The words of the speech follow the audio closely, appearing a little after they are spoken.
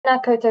Nā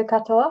koutou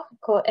katoa,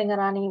 ko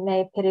Ingarani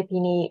me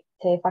Perepini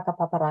te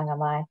whakapaparanga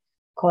mai,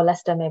 ko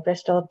Leicester me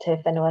Bristol te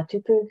whenua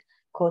tupu,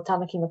 ko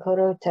Tamaki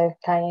Makaurau te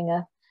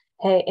kāinga,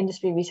 he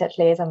Industry Research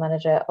Liaison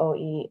Manager o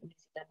I New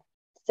Zealand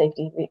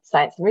Safety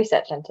Science and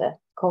Research Centre,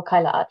 ko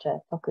Kyla Archer,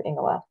 toku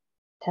ingoa.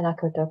 Tēnā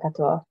koutou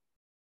katoa.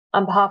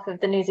 On behalf of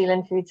the New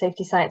Zealand Food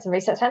Safety Science and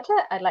Research Centre,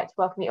 I'd like to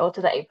welcome you all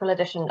to the April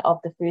edition of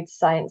the Food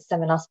Science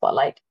Seminar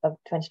Spotlight of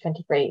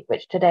 2023,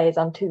 which today is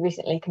on 2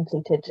 recently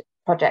completed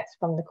projects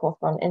from the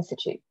Cawthron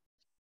Institute.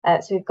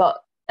 So we've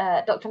got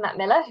Dr. Matt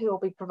Miller, who will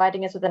be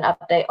providing us with an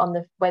update on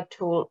the web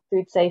tool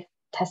Food Safe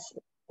Test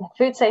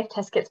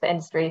Kits for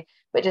Industry,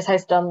 which is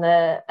hosted on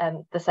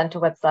the Centre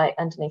website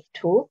underneath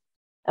Tool,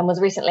 and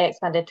was recently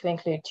expanded to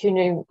include 2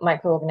 new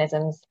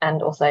microorganisms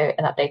and also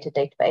an updated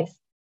database.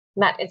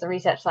 Matt is a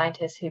research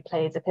scientist who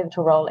plays a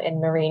pivotal role in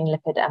marine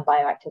lipid and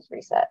bioactives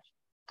research.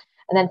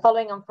 And then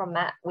following on from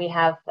Matt, we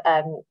have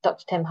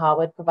Dr. Tim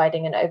Harwood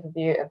providing an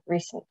overview of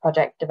recent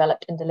project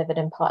developed and delivered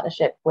in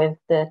partnership with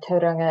the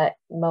Tauranga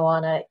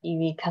Moana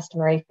Iwi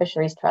Customary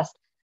Fisheries Trust,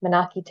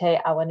 Manaki Te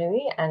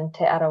Awanui, and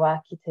Te Arawa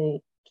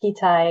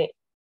Kitai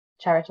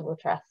Charitable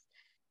Trust.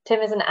 Tim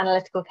is an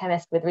analytical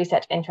chemist with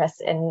research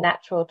interests in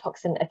natural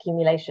toxin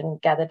accumulation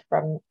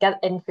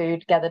in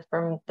food gathered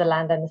from the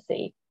land and the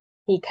sea.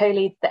 He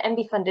co-leads the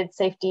MB-funded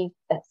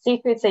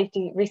Seafood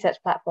Safety Research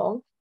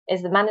Platform,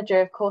 is the manager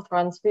of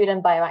Cawthron's Food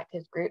and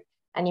Bioactives Group,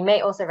 and you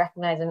may also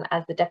recognise him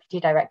as the Deputy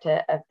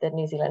Director of the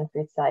New Zealand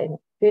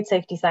Food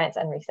Safety Science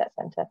and Research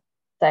Centre.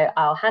 So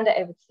I'll hand it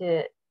over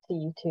to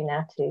you two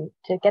now to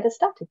get us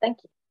started. Thank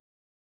you.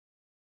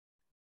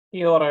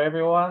 Kia ora,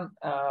 everyone.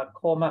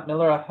 Ko Matt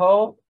Miller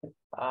aho.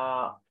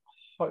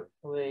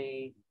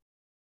 Hopefully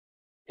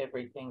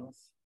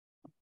everything's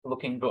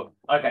looking good.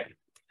 Okay.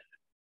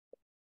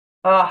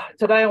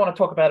 Today I want to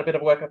talk about a bit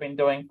of work I've been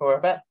doing for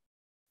about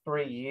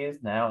 3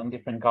 years now in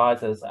different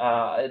guises.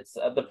 It's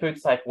the Food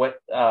Safe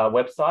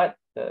website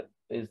that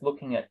is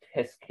looking at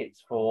test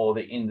kits for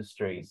the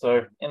industry.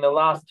 So in the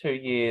last 2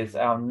 years,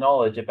 our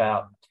knowledge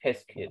about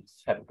test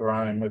kits have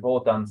grown. We've all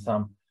done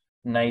some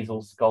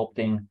nasal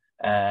sculpting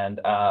and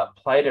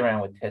played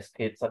around with test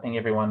kits. I think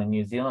everyone in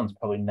New Zealand's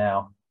probably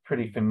now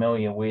pretty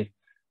familiar with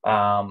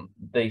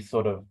these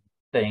sort of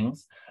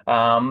things.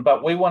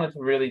 But we wanted to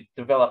really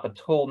develop a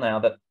tool now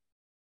that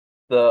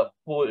the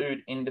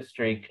food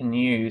industry can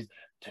use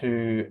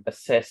to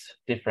assess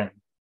different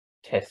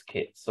test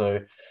kits. So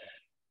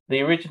the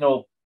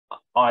original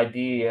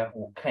idea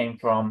came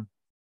from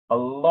a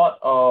lot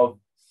of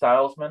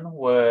salesmen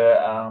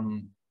were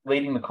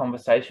leading the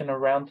conversation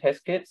around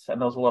test kits,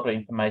 and there was a lot of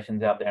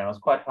information out there, and it was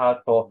quite hard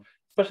for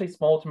especially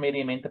small to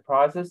medium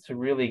enterprises to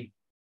really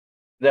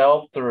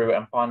delve through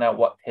and find out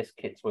what test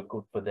kits were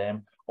good for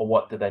them or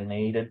what do they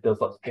needed. There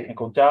was lots of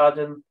technical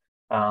jargon.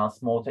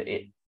 Small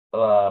to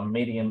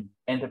medium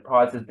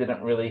enterprises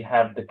didn't really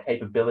have the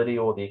capability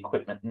or the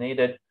equipment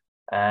needed,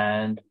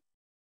 and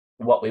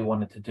what we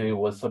wanted to do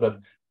was sort of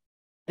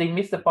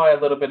demystify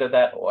a little bit of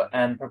that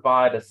and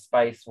provide a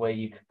space where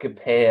you could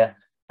compare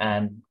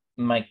and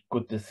make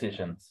good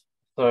decisions.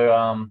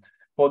 So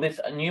for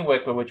this new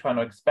work where we're trying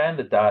to expand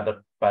the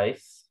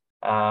database,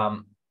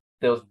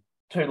 there was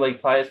 2 lead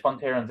players,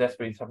 Fonterra and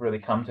Zesperies, have really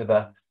come to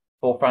the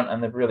forefront,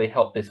 and they've really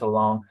helped this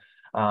along,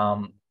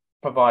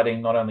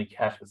 providing not only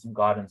cash but some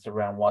guidance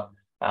around what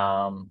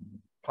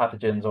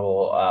pathogens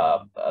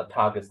or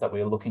targets that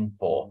we were looking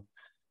for.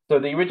 So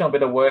the original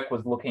bit of work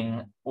was looking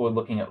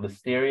at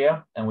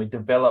Listeria, and we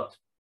developed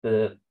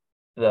the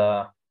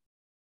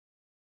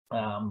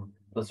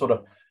sort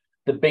of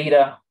the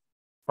beta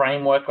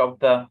framework of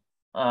the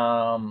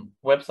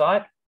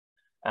website,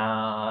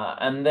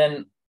 and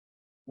then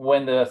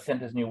when the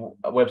centre's new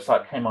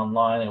website came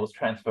online, it was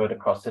transferred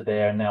across to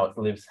there, and now it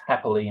lives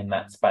happily in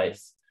that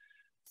space.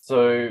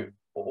 So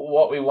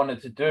what we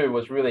wanted to do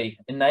was really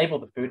enable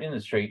the food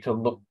industry to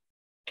look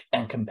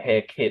and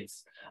compare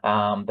kits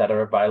that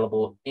are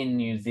available in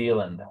New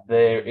Zealand.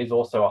 There is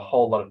also a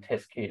whole lot of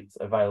test kits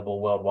available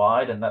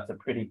worldwide, and that's a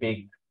pretty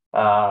big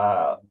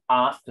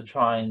ask to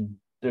try and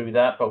do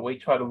that. But we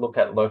try to look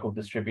at local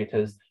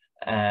distributors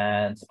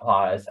and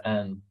suppliers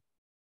and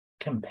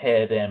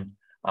compare them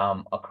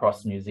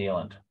across New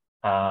Zealand.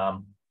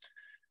 And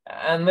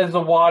there's a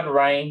wide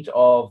range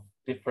of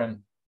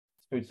different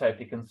food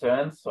safety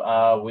concerns.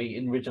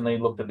 We originally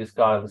looked at this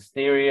guy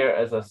Listeria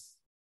as a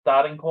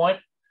starting point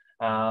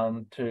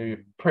to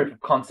proof of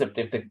concept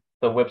if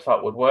the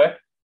website would work,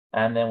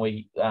 and then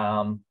we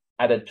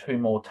added 2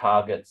 more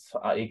targets,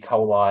 E.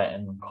 coli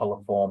and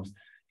coliforms,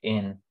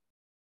 in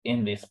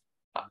this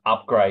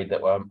upgrade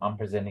that I'm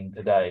presenting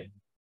today.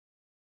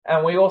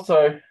 And we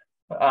also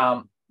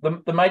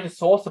the major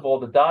source of all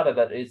the data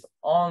that is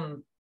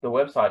on the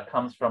website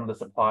comes from the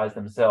suppliers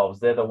themselves.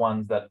 They're the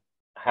ones that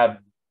have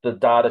the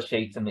data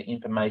sheets and the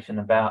information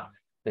about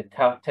the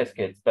test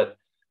kits, but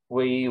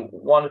we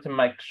wanted to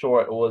make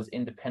sure it was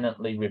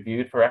independently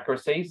reviewed for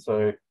accuracy.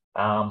 So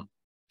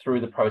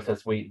through the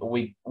process,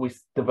 we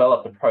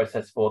developed a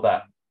process for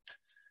that.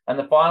 And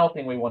the final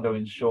thing we wanted to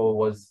ensure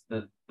was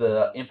that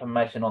the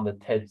information on the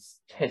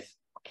test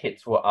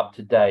kits were up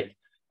to date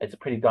It's a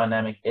pretty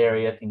dynamic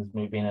area, things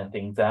move in and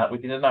things out. We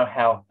didn't know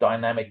how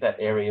dynamic that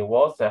area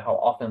was, so how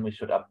often we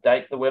should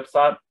update the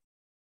website.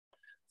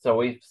 So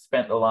we've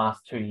spent the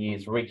last 2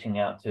 years reaching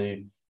out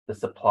to the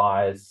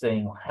suppliers,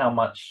 seeing how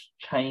much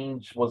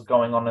change was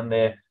going on in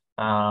their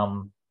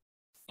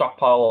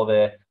stockpile or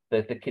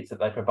the kits that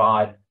they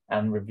provide,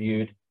 and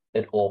reviewed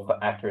it all for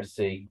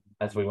accuracy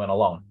as we went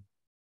along.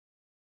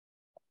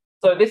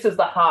 So this is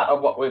the heart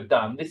of what we've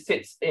done. This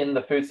sits in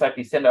the Food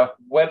Safety Centre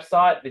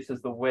website. This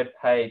is the web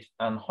page,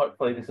 and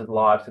hopefully this is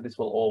live, so this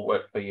will all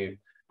work for you.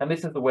 And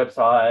this is the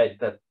website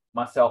that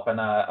myself and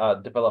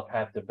a developer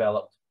have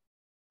developed.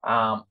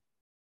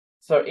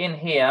 So in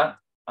here,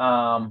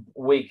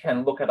 we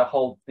can look at a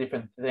whole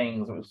different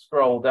things. We'll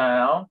scroll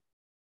down,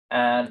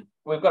 and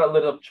we've got a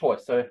little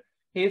choice. So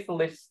here's the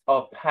list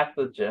of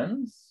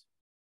pathogens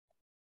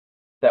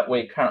that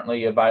we're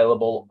currently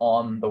available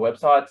on the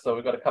website. So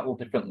we've got a couple of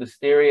different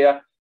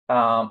listeria,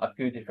 a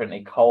few different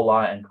E.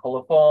 coli and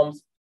coliforms.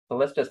 So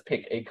let's just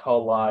pick E.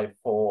 coli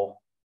for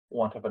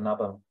want of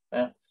another.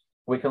 Yeah.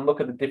 We can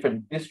look at the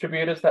different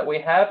distributors that we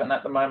have. And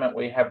at the moment,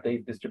 we have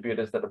these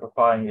distributors that are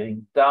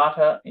providing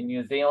data in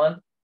New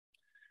Zealand.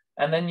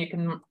 And then you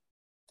can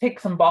tick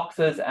some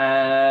boxes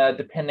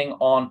depending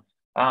on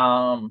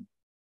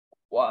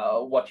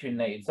what you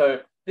need. So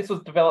this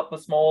was developed for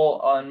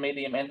small and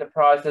medium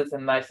enterprises,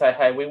 and they say,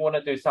 hey, we want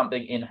to do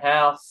something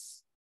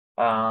in-house,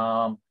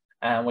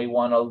 and we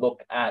want to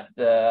look at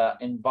the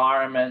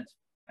environment,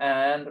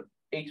 and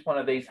each one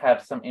of these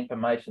have some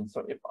information.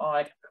 So if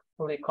I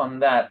click on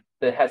that,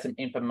 that has some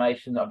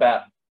information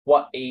about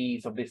what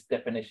ease of this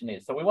definition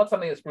is. So we want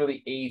something that's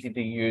really easy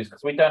to use,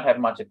 because we don't have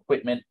much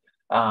equipment,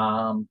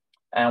 and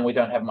we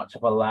don't have much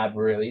of a lab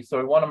really. So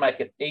we want to make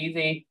it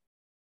easy,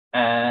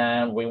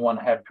 and we want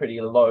to have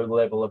pretty low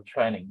level of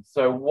training.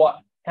 So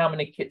how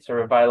many kits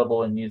are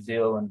available in New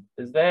Zealand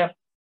is there?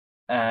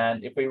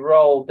 And if we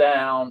roll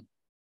down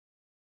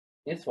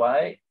this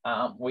way,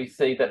 we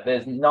see that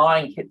there's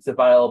 9 kits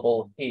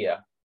available here.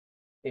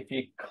 If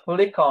you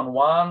click on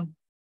one,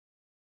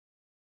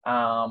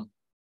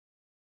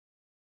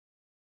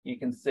 you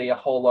can see a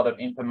whole lot of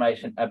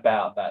information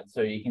about that.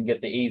 So you can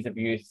get the ease of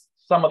use,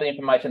 some of the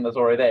information that's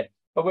already there.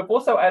 But we've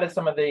also added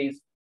some of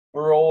these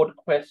broad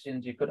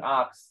questions you could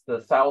ask the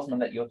salesman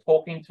that you're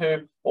talking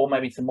to, or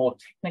maybe some more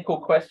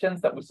technical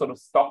questions that we sort of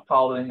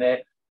stockpiled in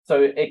there.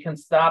 So it can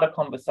start a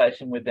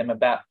conversation with them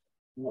about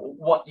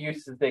what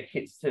uses their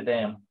kits to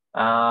them.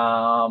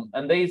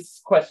 And these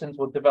questions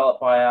were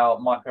developed by our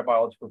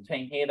microbiological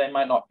team here. They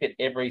may not fit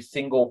every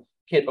single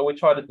kit, but we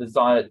try to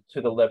design it to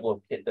the level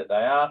of kit that they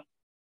are.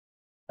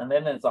 And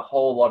then there's a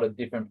whole lot of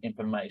different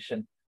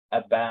information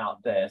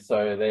about there.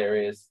 So there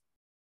is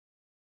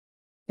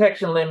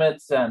protection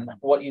limits and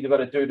what you've got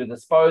to do to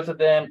dispose of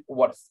them,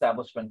 what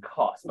establishment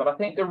costs. But I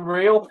think the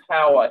real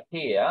power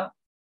here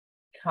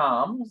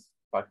comes,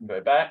 if I can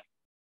go back,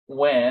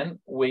 when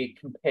we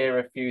compare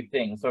a few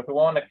things. So if we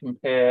want to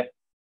compare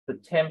the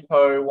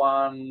tempo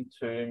one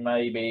to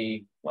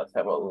maybe, let's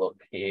have a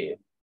look here,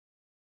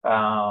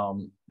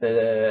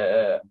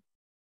 the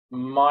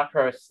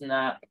micro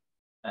snap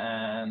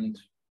and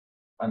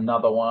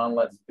another one,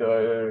 let's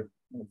go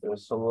with the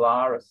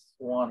Solaris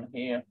one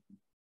here.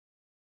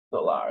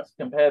 Solaris.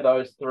 Compare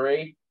those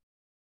 3,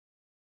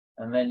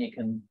 and then you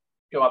can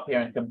go up here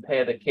and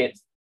compare the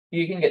kits.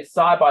 You can get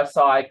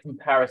side-by-side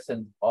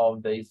comparisons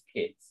of these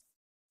kits,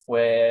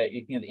 where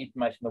you can get the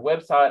information on the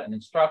website and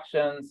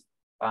instructions,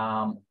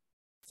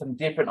 some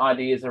different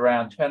ideas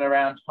around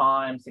turnaround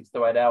time, 6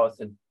 to 8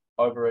 hours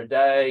over a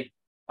day,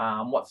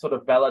 what sort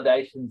of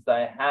validations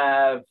they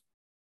have,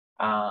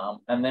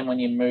 and then when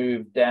you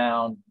move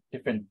down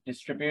different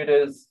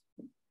distributors,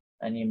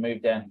 and you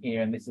move down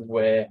here, and this is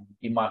where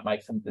you might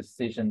make some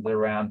decisions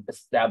around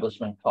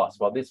establishment costs.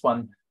 Well, this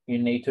one, you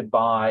need to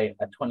buy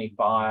a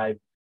 25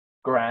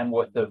 gram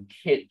worth of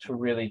kit to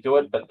really do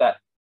it, but that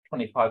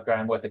 25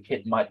 gram worth of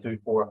kit might do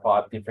 4 or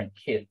 5 different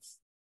kits.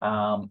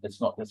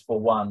 It's not just for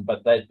one,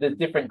 but there's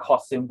different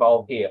costs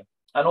involved here.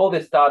 And all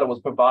this data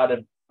was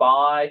provided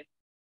by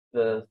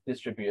the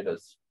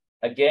distributors.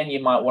 Again,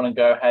 you might want to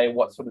go, hey,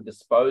 what sort of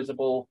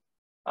disposable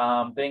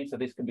things? So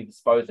this can be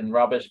disposed in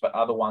rubbish, but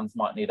other ones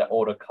might need an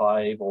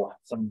autoclave or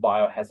some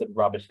biohazard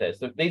rubbish there.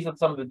 So these are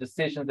some of the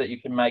decisions that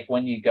you can make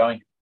when you're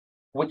going,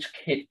 which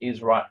kit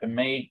is right for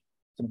me?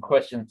 Some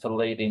questions to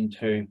lead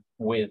into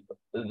with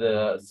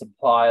the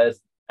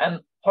suppliers, and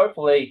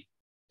hopefully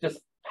just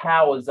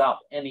powers up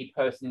any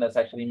person that's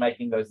actually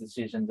making those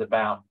decisions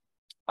about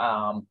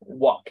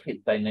what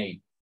kit they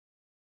need.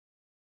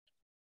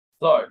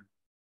 So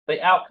the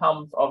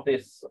outcomes of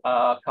this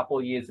couple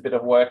of years, a bit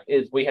of work,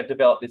 is we have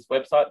developed this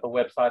website. The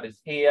website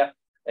is here.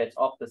 It's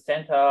off the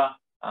center.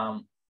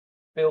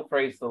 Feel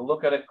free to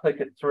look at it, click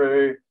it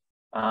through.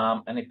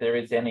 And if there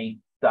is any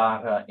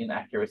data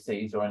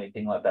inaccuracies or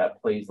anything like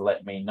that, please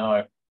let me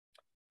know.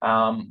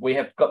 We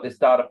have got this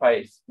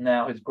database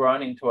now has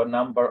grown into a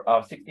number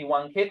of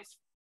 61 kits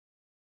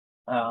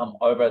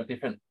over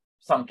different,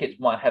 some kits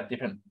might have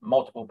different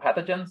multiple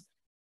pathogens,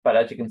 but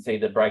as you can see,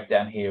 the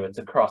breakdown here, it's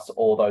across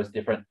all those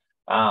different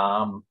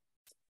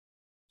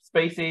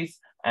species,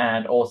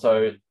 and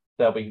also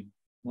they'll be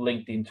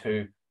linked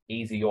into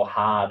easy or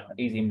hard,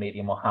 easy,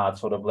 medium or hard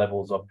sort of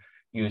levels of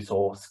use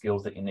or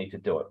skills that you need to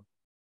do it.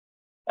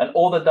 And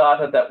all the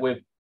data that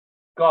we've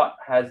got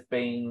has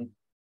been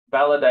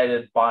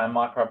validated by a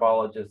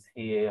microbiologist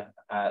here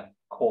at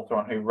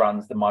Cawthron who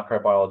runs the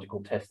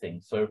microbiological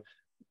testing. So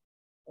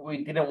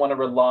we didn't want to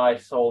rely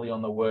solely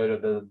on the word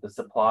of the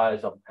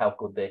suppliers of how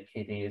good their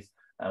kit is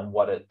and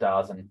what it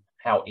does and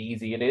how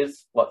easy it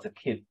is. Lots of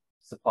kit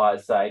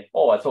suppliers say,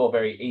 oh, it's all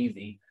very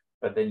easy,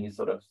 but then you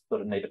sort of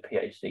need a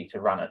PhD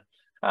to run it.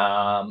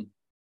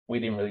 We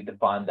didn't really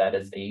define that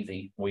as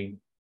easy.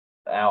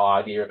 Our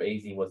idea of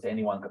easy was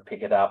anyone could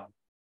pick it up,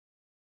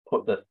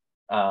 put the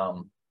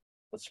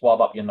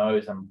swab up your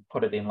nose and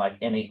put it in like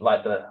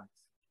the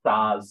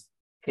SARS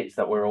kits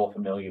that we're all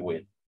familiar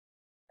with.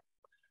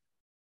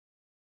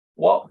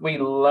 What we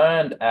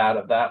learned out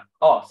of that,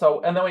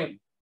 and then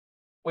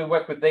we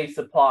work with these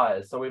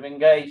suppliers. So we've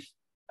engaged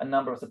a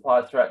number of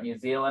suppliers throughout New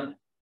Zealand.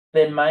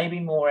 There may be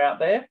more out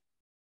there.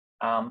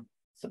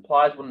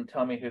 Suppliers wouldn't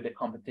tell me who the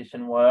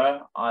competition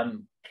were.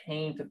 I'm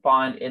keen to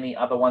find any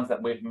other ones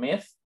that we've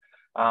missed.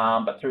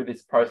 But through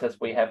this process,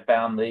 we have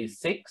found these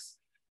 6.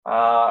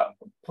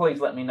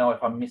 Please let me know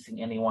if I'm missing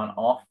anyone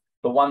off.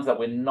 The ones that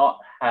we're not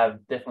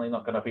definitely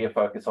not going to be a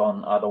focus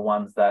on are the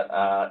ones that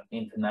are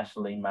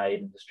internationally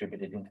made and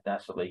distributed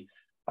internationally.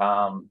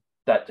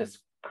 That just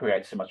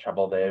creates too much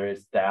trouble. There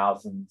is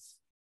thousands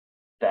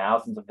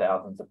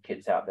of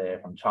kits out there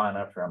from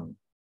China, from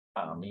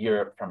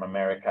Europe, from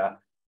America.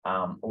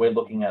 We're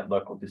looking at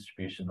local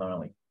distribution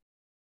only.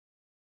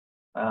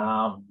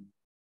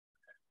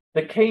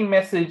 The key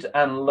message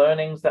and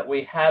learnings that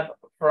we have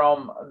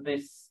from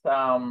this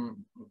work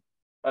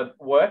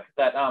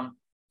that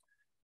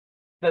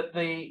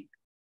the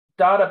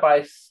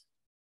database,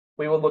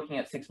 we were looking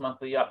at 6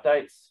 monthly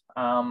updates.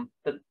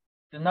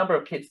 The number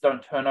of kits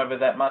don't turn over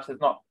that much. There's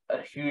not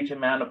a huge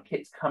amount of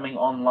kits coming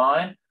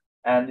online,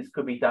 and this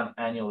could be done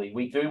annually.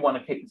 We do want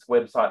to keep this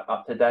website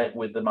up to date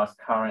with the most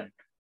current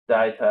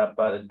data,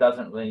 but it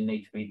doesn't really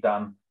need to be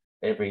done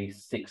every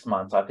 6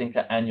 months. I think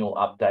an annual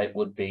update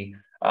would be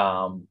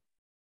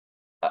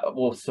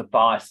will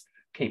suffice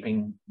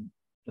keeping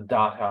the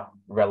data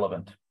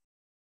relevant.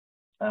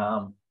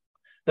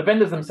 The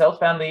vendors themselves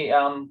found the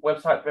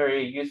website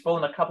very useful,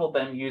 and a couple of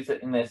them use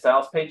it in their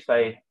sales pitch.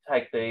 They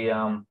take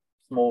the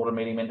small to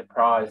medium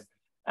enterprise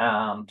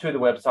to the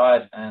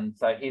website and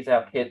say, here's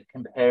our kit,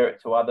 compare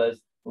it to others,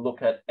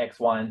 look at X,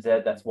 Y, and Z.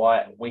 That's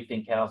why we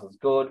think ours is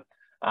good.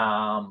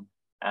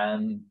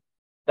 And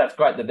that's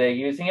great that they're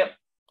using it.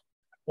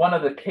 One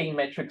of the key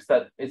metrics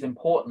that is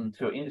important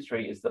to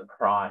industry is the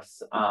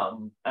price.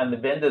 And the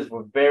vendors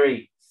were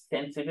very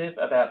sensitive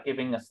about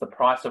giving us the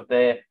price of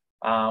their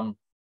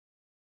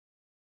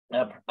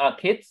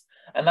kits.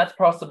 And that's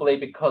possibly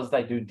because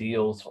they do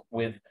deals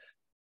with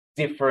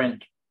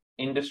different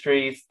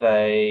industries.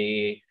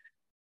 They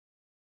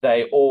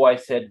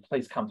always said,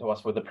 please come to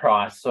us with a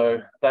price. So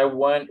they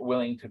weren't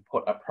willing to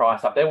put a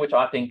price up there, which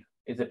I think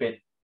is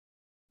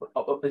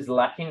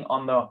lacking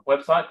on the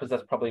website, because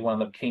that's probably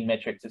one of the key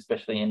metrics,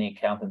 especially any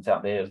accountants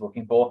out there is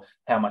looking for.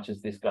 How much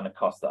is this going to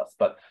cost us?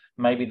 But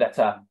maybe that's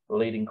a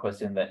leading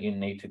question that you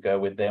need to go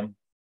with them.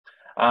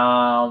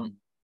 And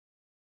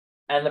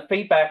the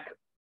feedback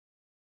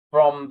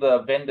from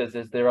the vendors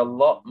is there are a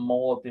lot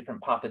more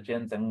different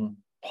pathogens and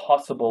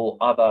possible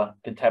other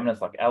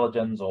contaminants like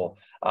allergens or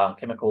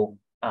chemical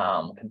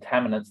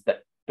contaminants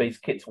that these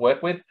kits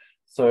work with.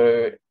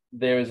 So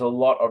there is a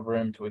lot of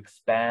room to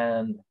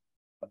expand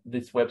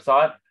this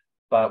website,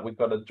 but we've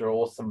got to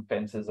draw some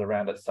fences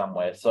around it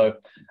somewhere. So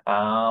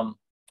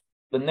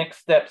the next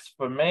steps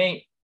for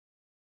me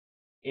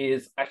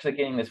is actually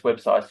getting this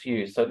website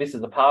used. So this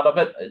is a part of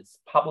it. It's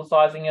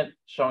publicizing it,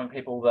 showing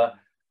people the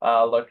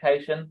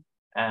location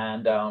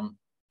and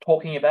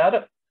talking about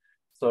it.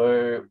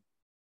 So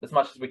as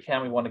much as we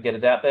can, we want to get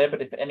it out there.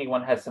 But if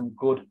anyone has some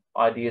good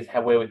ideas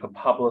where we could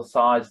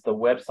publicize the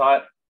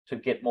website to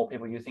get more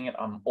people using it,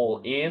 I'm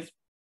all ears.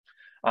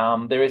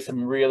 There is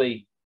some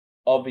really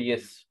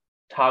obvious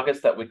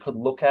targets that we could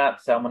look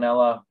at: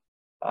 Salmonella,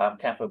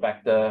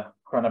 Campylobacter,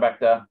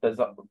 Chronobacter.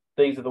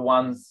 These are the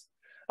ones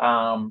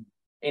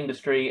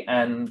industry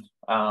and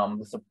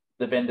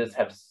the vendors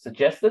have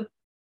suggested,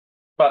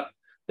 but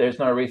there's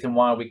no reason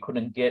why we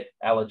couldn't get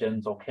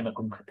allergens or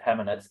chemical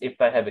contaminants if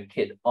they have a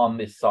kit on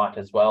this site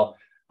as well.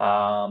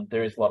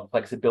 There is a lot of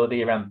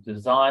flexibility around the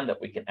design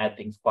that we can add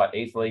things quite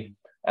easily,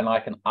 and I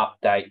can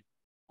update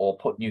or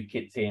put new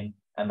kits in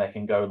and they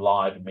can go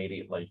live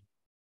immediately.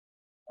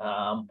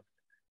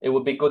 It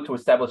would be good to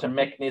establish a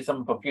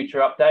mechanism for future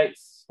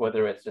updates,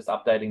 whether it's just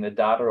updating the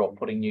data or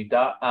putting new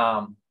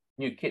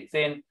kits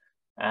in,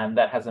 and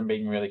that hasn't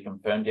been really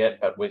confirmed yet,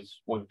 but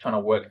we're trying to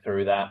work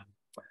through that.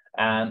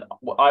 And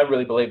I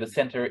really believe the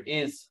centre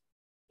is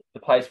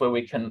the place where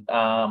we can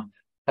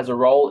has a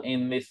role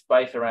in this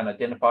space around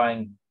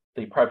identifying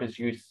the appropriate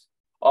use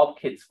of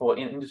kits for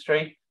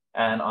industry,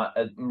 and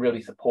I'm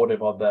really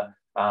supportive of the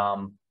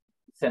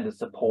centre's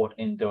support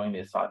in doing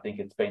this. I think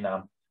it's been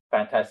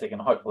fantastic,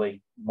 and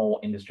hopefully more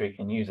industry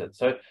can use it.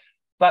 So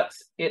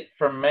that's it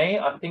from me.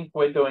 I think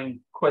we're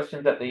doing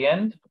questions at the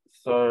end,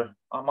 so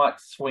I might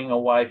swing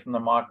away from the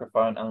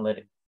microphone and let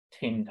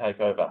Tim take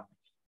over.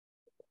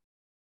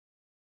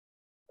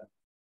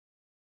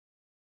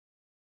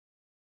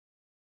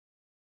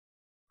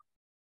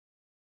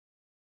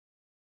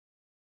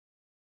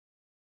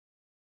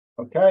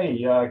 Okay,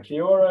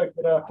 kia ora,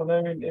 good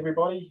afternoon,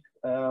 everybody.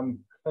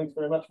 Thanks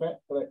very much, Matt,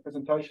 for that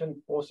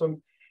presentation.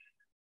 Awesome.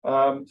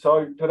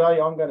 So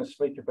today I'm going to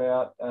speak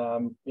about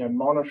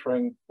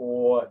monitoring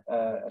for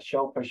a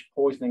shellfish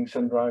poisoning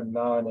syndrome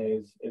known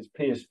as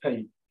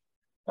PSP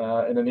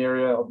in an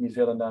area of New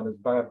Zealand known as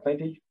Bay of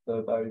Plenty,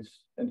 for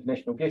those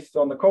international guests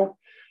on the call.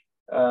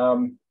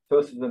 So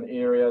this is an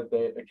area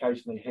that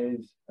occasionally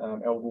has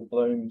algal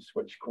blooms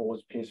which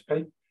cause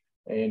PSP,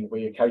 and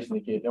we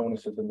occasionally get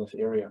illnesses in this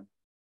area.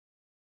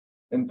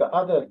 And the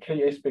other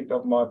key aspect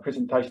of my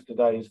presentation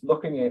today is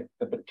looking at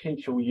the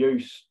potential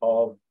use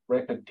of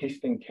rapid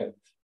testing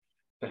kits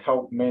to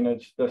help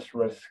manage this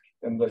risk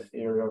in this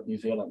area of New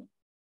Zealand.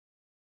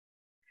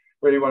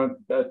 Really want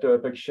to do a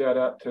big shout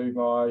out to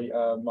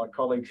my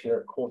colleagues here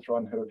at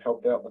Cawthron who have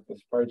helped out with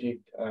this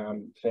project,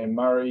 Sam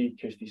Murray,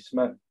 Kirsty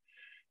Smith,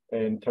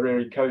 and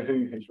Tereri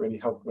Kohu, who's really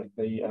helped with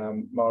the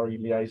Maori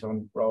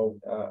liaison role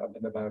up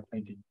in the Bay of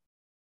Plenty.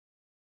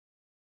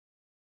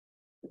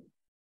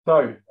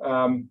 So,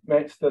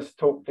 Matt's just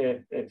talked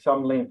at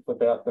some length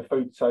about the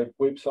Food Safe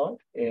website,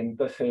 and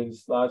this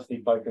has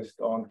largely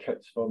focused on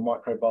kits for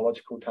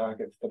microbiological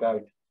targets to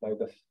date. So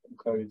this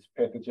includes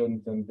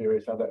pathogens and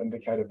various other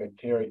indicator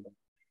bacteria.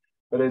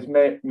 But as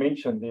Matt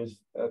mentioned, there's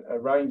a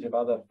range of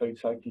other food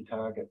safety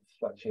targets,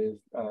 such as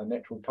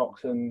natural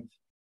toxins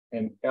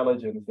and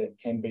allergens that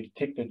can be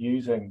detected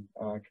using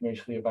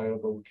commercially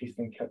available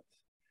testing kits.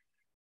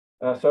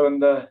 So in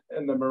the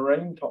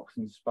marine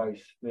toxin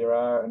space, there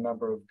are a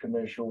number of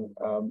commercial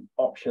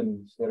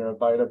options that are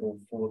available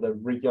for the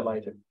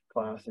regulated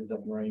classes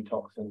of marine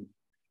toxins.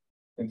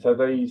 And so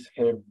these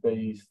have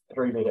these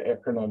three-letter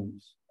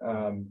acronyms,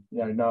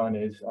 known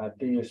as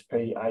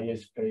DSP,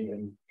 ASP,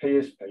 and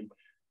PSP.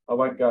 I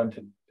won't go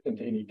into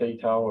any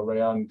detail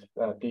around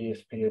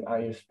DSP and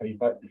ASP,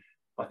 but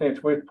I think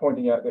it's worth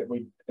pointing out that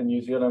in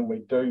New Zealand, we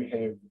do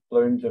have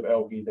blooms of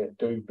algae that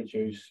do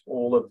produce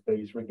all of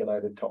these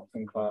regulated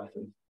toxin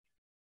classes.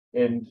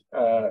 And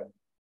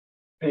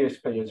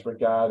PSP is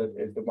regarded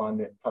as the one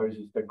that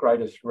poses the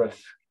greatest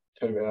risk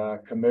to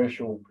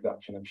commercial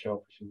production of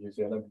shellfish in New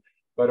Zealand,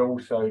 but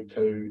also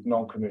to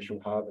non-commercial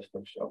harvest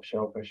of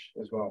shellfish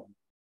as well.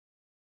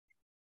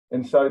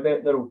 And so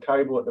that little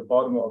table at the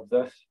bottom of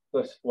this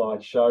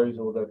slide shows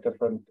all the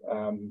different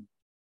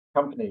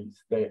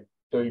companies that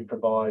do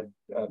provide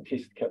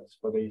test kits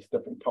for these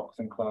different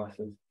toxin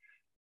classes.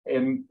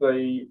 And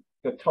the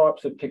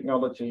types of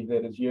technology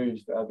that is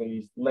used are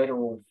these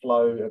lateral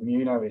flow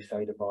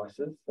immunoassay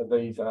devices. So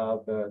these are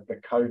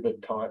the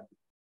COVID type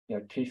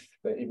tests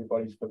that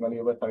everybody's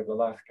familiar with over the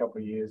last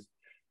couple of years.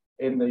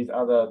 And these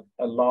other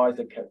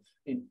ELISA kits,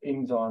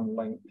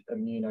 enzyme-linked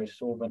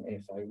immunosorbent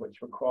assay,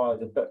 which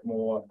requires a bit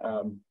more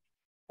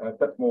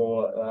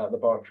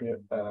laboratory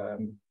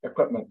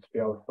equipment to be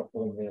able to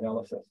perform the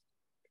analysis.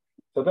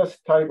 So this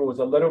table is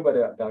a little bit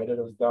outdated.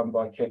 It was done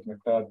by Kat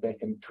McLeod back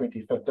in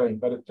 2015,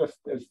 but it just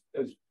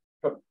is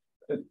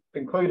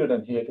included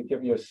in here to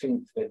give you a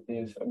sense that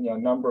there's a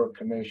number of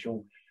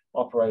commercial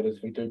operators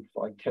who do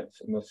provide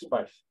kits in this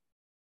space.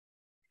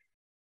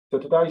 So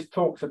today's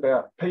talk's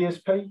about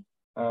PSP.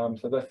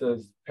 So this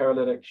is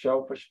paralytic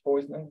shellfish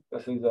poisoning.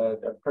 This is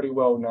a pretty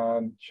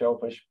well-known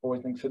shellfish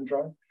poisoning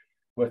syndrome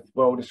with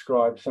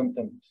well-described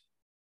symptoms.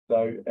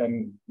 So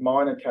in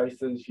minor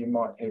cases, you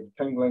might have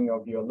tingling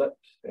of your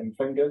lips and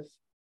fingers,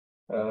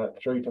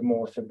 through to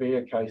more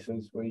severe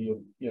cases where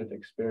you'd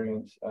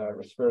experience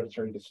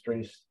respiratory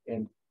distress,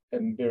 and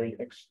in very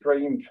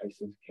extreme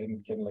cases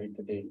can lead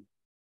to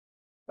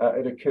death.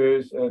 It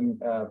occurs in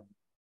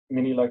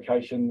many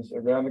locations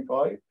around the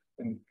globe,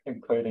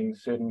 including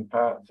certain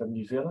parts of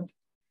New Zealand,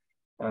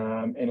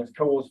 and it's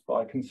caused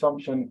by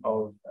consumption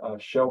of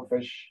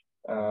shellfish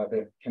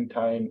that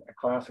contain a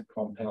class of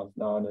compounds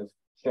known as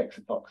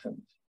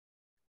saxitoxins.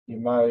 You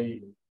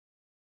may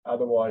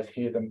otherwise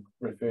hear them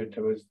referred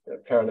to as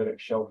paralytic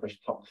shellfish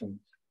toxins.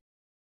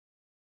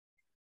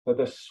 So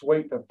this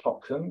suite of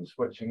toxins,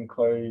 which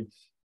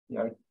includes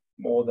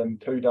more than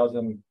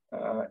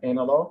 24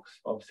 analogues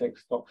of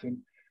saxitoxin,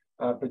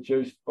 are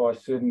produced by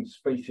certain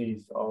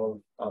species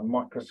of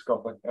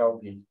microscopic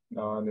algae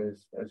known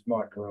as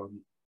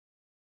microalgae.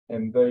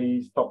 And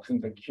these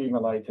toxins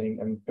accumulating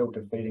in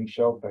filter feeding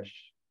shellfish,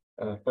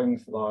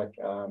 things like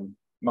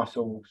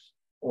mussels,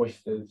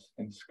 oysters,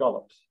 and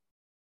scallops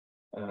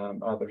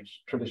are the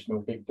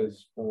traditional vectors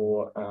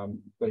for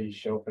these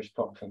shellfish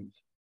toxins.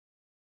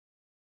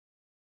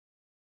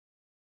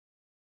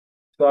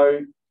 So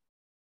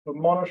the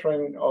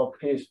monitoring of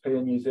PSP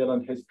in New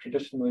Zealand has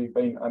traditionally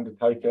been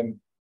undertaken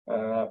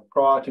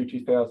prior to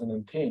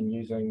 2010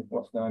 using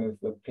what's known as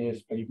the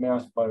PSP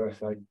mouse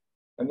bioassay,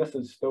 and this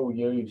is still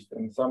used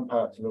in some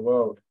parts of the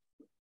world.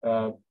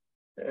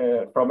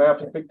 from our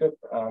perspective,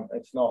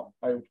 it's not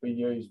able to be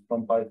used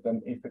from both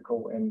an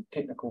ethical and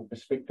technical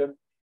perspective.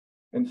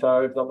 And so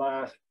over the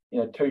last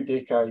 2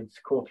 decades,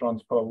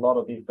 Cawthron's put a lot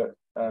of effort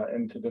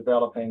into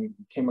developing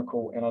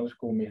chemical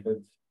analytical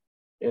methods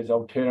as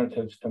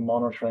alternatives to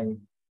monitoring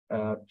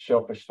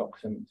shellfish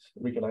toxins,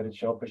 regulated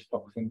shellfish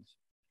toxins.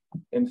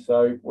 And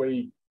so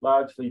we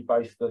largely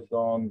base this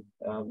on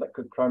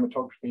liquid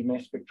chromatography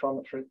mass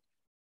spectrometry.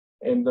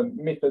 And the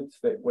methods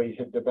that we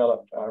have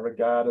developed are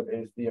regarded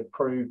as the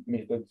approved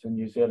methods in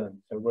New Zealand.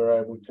 So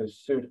we're able to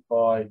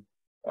certify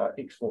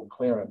export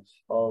clearance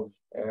of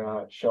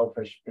our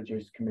shellfish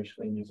produced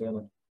commercially in New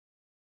Zealand.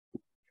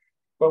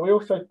 But we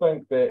also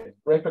think that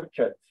rapid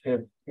kits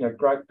have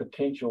great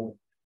potential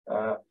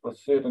for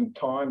certain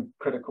time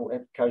critical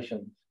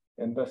applications.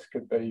 And this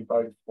could be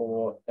both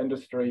for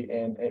industry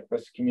and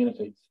at-risk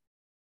communities.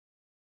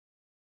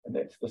 And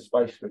that's the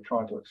space we're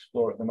trying to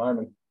explore at the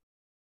moment.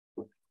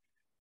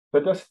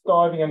 But just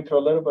diving into a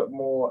little bit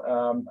more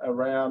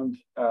around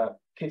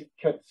test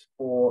kits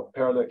for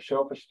paralytic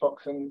shellfish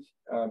toxins.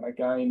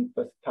 Again,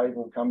 this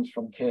table comes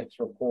from Kath's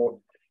report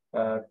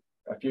a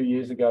few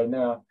years ago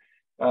now.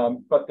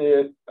 But there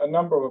are a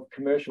number of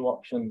commercial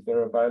options that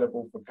are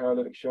available for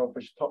paralytic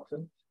shellfish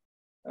toxins.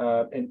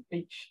 And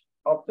each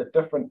of the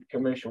different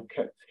commercial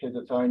kits has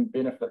its own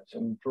benefits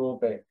and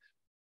drawbacks.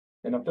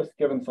 And I've just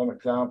given some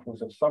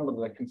examples of some of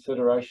the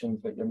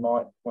considerations that you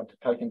might want to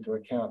take into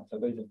account. So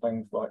these are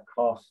things like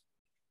cost,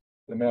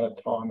 the amount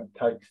of time it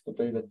takes to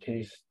do the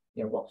test,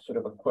 what sort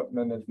of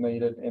equipment is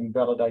needed, and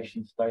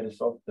validation status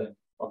of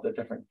the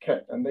different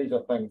kit. And these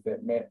are things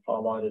that Matt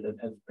highlighted in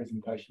his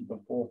presentation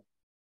before.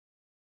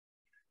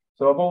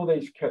 So of all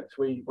these kits,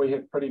 we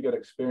have pretty good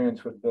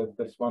experience with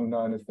this one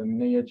known as the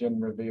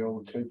Neogen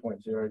Reveal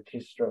 2.0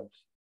 test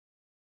strips.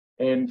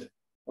 And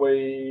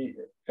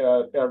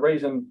our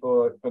reason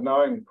for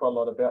knowing quite a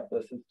lot about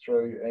this is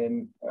through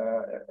an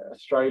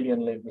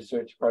Australian-led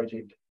research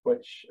project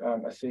which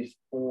assessed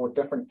 4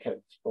 different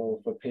kits for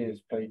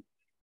PSP.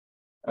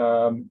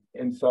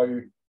 And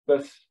so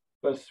this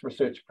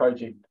research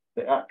project,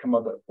 the outcome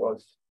of it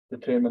was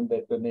determined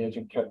that the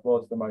Neogen kit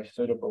was the most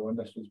suitable, and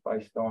this was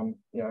based on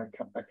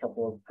a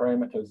couple of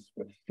parameters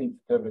with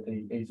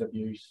sensitivity, ease of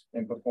use,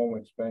 and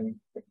performance being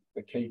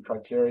the key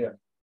criteria.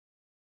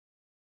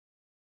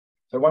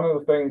 So one of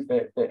the things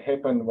that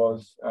happened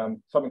was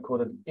something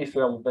called an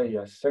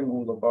SLV, a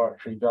single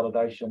laboratory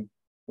validation,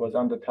 was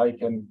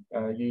undertaken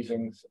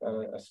using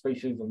a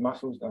species of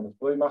mussels known as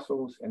blue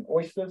mussels and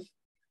oysters,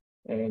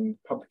 and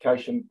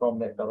publication from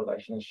that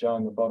validation is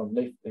shown in the bottom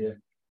left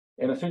there.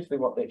 And essentially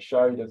what that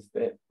showed is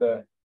that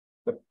the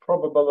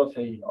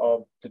probability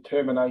of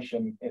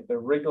determination at the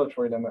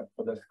regulatory limit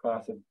for this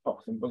class of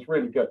toxin was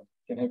really good.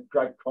 You can have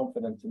great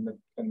confidence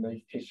in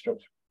these test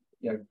strips,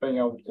 being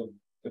able to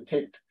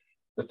detect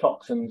the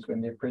toxins when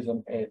they're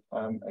present at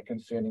a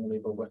concerning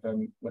level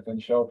within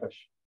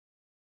shellfish.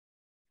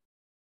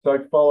 So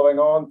following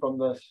on from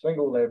the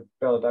single lab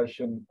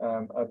validation,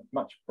 a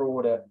much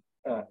broader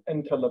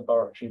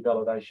inter-laboratory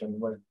validation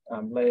with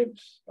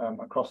labs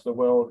across the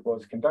world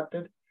was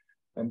conducted,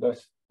 and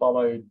this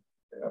followed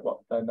what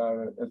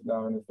is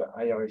known as the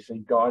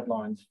AOC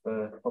guidelines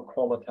for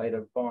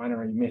qualitative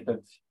binary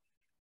methods.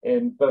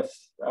 And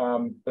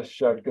this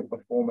showed good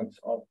performance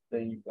of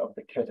the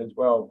kit as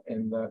well,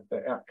 and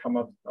the outcome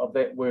of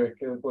that work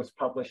was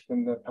published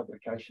in the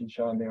publication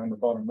shown there on the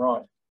bottom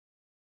right.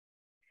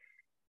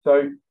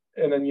 So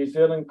in a New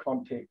Zealand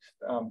context,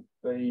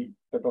 the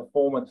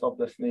performance of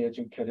this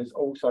Neogen kit has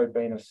also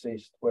been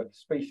assessed with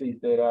species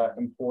that are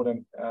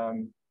important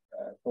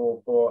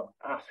for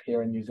us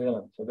here in New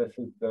Zealand. So this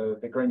is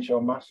the green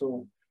shell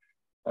mussel,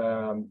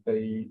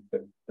 the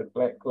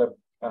black lip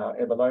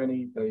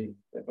abalone,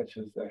 which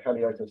is the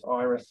Haliotis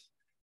iris,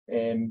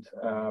 and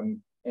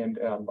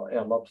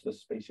our lobster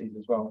species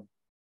as well.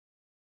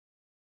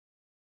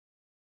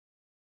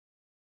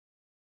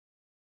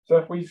 So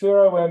if we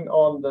zero in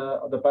on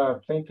the Bay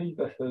of Plenty,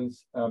 this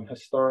is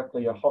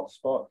historically a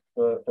hotspot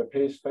for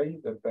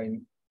PSP. There have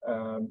been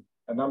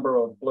a number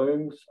of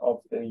blooms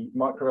of the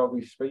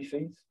microalgae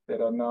species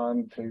that are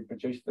known to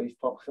produce these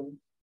toxins.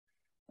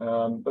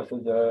 This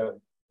is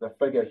the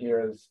figure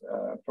here is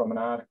from an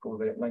article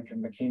that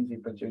Lincoln Mackenzie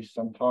produced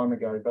some time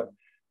ago, but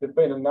there have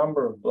been a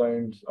number of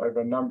blooms over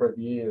a number of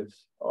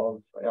years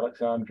of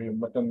Alexandrium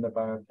within the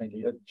Bay of Plenty.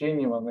 It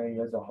genuinely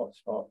is a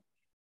hotspot.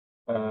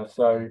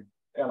 So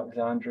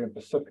Alexandrium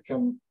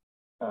pacificum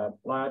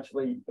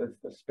largely is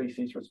the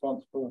species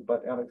responsible,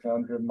 but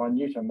Alexandrium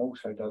minutum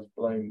also does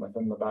bloom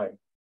within the bay.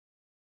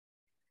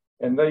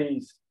 And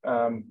these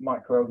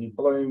microalgae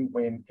bloom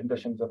when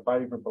conditions are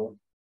favourable,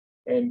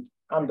 and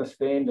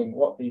understanding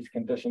what these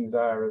conditions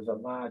are is a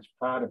large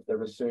part of the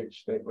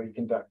research that we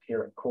conduct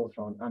here at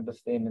Cawthron,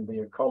 understanding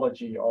the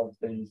ecology of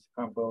these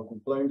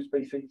microalgae bloom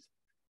species,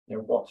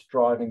 what's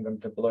driving them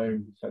to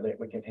bloom, so that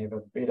we can have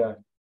a better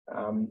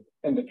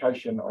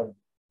indication of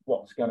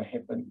what's going to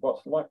happen,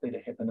 what's likely to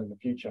happen in the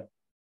future.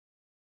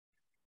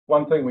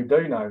 One thing we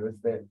do know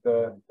is that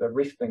the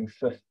resting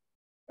cyst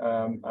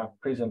are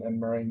present in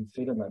marine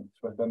sediments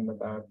within the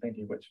Bay of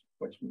Plenty,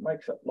 which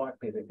makes it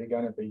likely that they're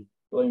going to be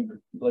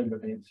bloom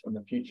events in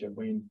the future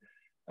when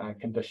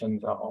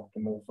conditions are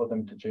optimal for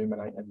them to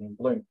germinate and then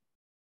bloom.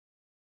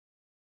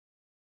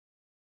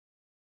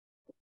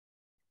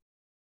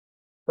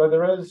 So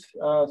there is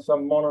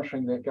some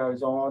monitoring that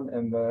goes on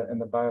in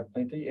the Bay of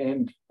Plenty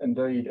and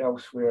indeed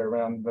elsewhere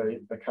around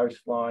the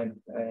coastline,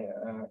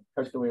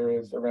 coastal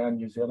areas around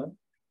New Zealand.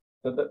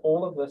 So that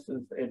all of this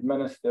is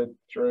administered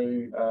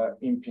through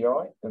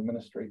MPI, the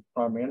Ministry of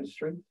Primary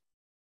Industries,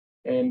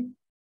 and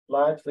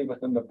largely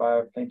within the Bay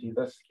of Plenty,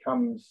 this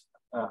comes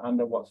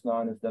under what's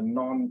known as the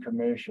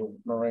non-commercial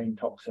marine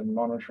toxin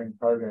monitoring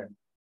program.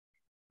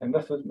 And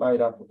this is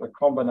made up of a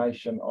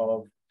combination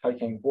of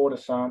taking water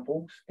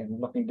samples and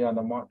looking down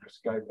the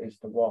microscope as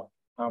to what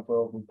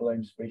harmful algal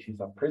bloom species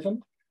are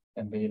present,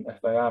 and then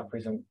if they are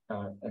present,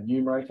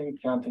 enumerating,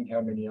 counting how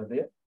many are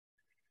there.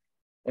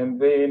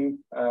 And then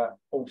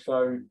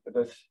also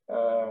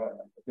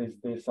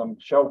there's some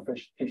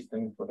shellfish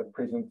testing for the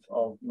presence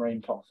of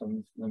marine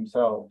toxins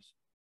themselves.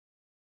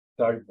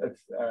 So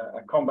it's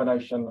a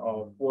combination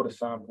of water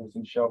samples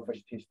and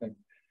shellfish testing.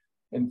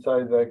 And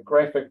so the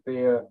graphic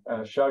there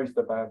shows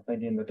the Bay of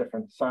Plenty in the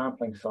different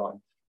sampling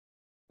sites.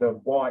 The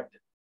white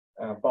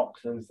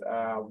boxes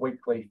are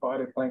weekly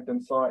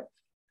phytoplankton sites,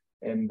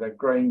 and the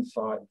green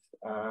sites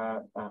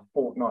are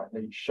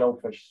fortnightly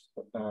shellfish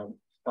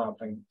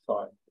sampling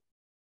sites.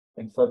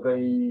 And so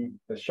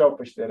the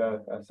shellfish that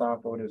are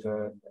sampled is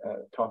a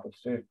type of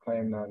surf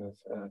clam known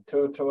as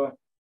tuatua,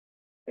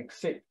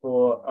 except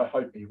for a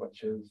hopi,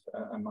 which is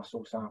a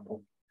mussel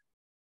sample.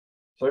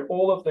 So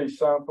all of these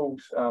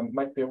samples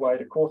make their way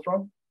to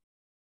Cawthron.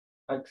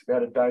 It takes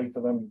about a day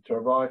for them to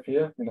arrive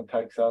here, and it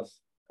takes us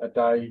a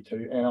day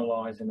to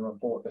analyse and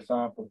report the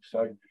samples.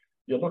 So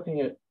you're looking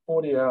at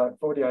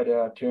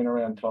 48-hour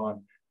turnaround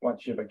time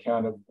once you've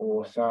accounted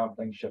for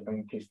sampling,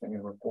 shipping, testing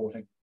and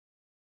reporting.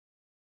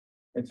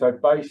 And so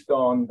based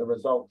on the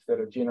results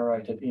that are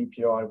generated,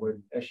 MPI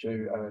would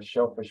issue a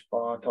shellfish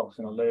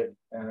biotoxin alert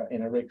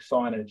and erect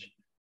signage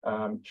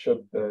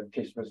should the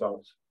test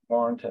results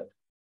warrant it.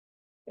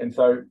 And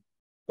so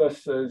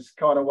this is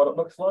kind of what it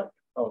looks like.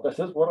 Oh, this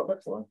is what it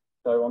looks like.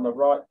 So on the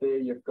right there,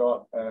 you've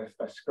got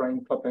a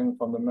screen clipping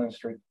from the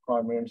Ministry of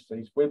Primary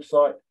Industries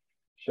website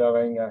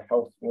showing a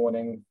health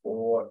warning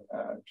for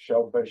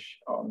shellfish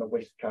on the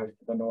west coast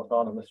of the North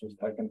Island. This was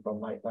taken from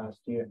late last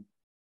year.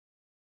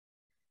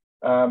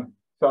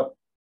 So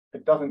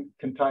it doesn't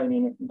contain any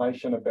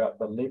information about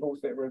the levels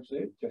that were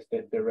observed, just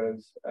that there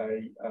is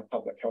a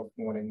public health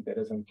warning that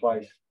is in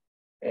place.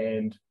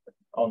 And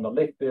on the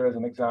left, there is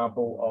an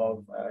example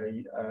of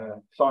a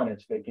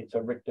signage that gets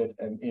erected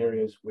in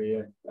areas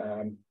where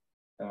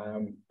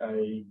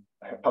a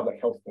public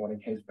health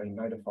warning has been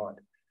notified.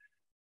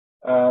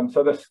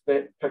 So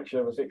that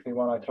picture was actually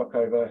one I took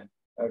over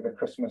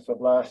Christmas of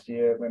last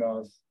year when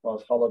I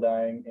was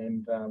holidaying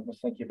and was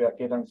thinking about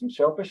gathering some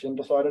shellfish and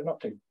decided not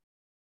to.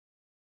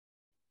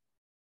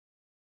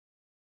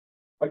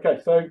 Okay,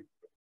 so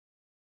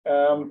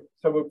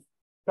we've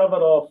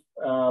covered off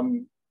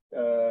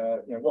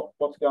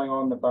what's going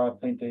on in the Bay of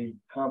Plenty.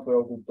 Harmful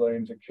algal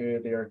blooms occur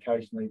there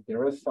occasionally.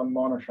 There is some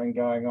monitoring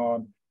going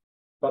on,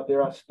 but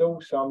there are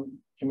still some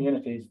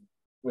communities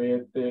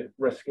where the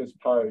risk is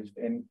posed.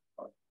 And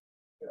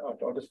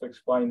I'll just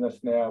explain this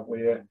now,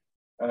 where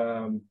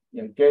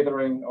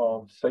gathering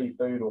of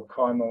seafood or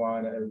kai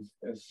moana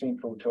is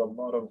central to a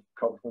lot of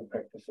cultural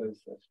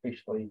practices,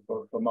 especially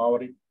for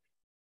Māori.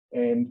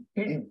 And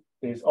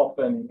there's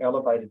often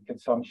elevated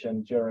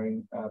consumption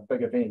during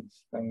big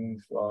events,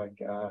 things like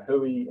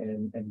hui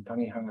and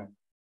tangihanga.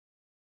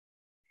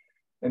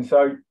 And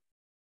so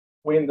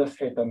when this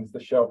happens, the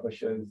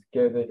shellfish is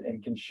gathered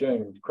and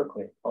consumed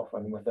quickly,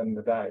 often within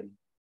the day.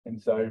 And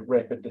so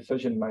rapid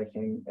decision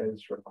making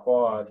is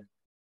required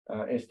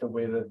as to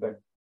whether the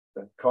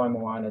kai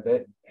moana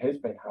that has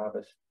been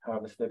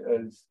harvested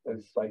is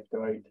safe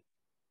to eat.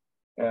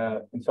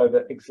 And so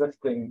the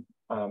existing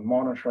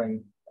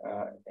monitoring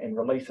and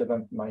release of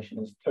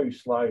information is too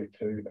slow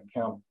to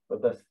account for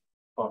this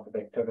type of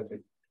activity,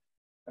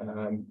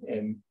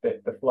 and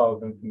that the flow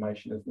of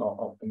information is not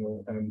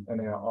optimal in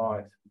our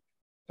eyes.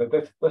 So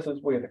this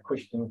is where the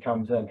question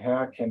comes in: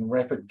 how can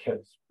rapid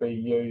kits be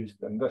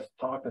used in this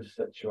type of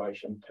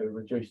situation to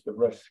reduce the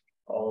risk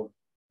of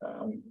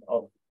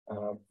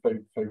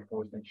food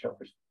poisoning,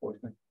 shellfish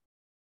poisoning?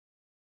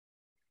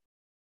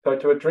 So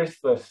to address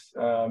this,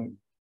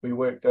 we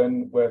worked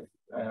in with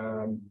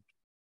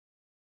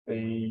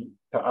the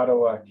Te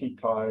Arawa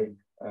Kitai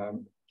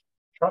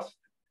Trust,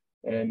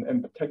 and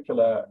in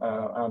particular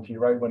Auntie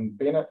Raywin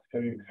Bennett,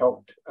 who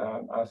helped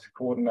us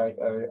coordinate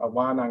a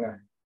wānanga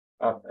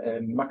up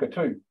in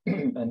Makatū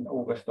in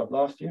August of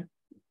last year.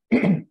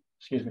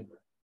 Excuse me.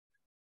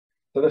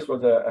 So this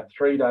was a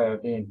 3-day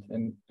event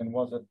and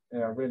was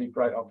a really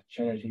great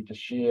opportunity to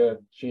share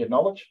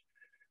knowledge,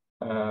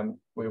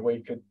 where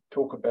we could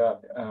talk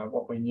about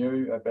what we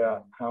knew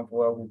about harmful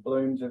algal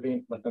blooms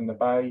event within the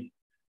bay,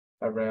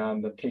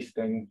 around the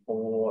testing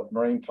for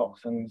marine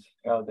toxins,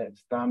 how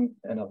that's done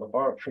in a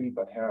laboratory,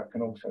 but how it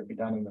can also be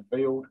done in the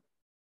field.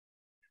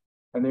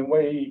 And then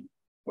we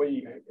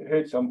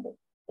heard some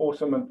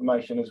awesome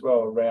information as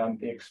well around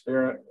the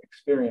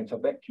experience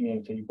of that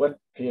community with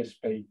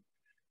PSP,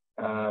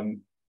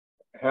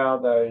 how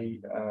they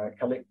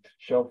collect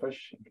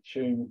shellfish and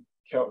consume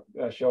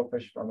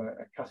shellfish from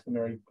a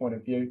customary point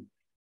of view,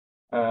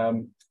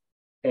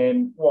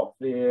 and what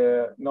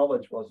their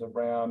knowledge was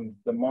around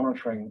the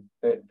monitoring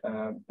that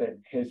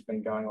has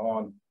been going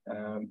on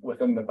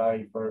within the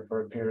bay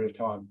for a period of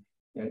time.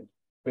 You know,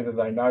 whether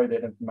they know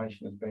that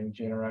information is being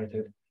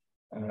generated,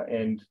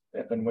 and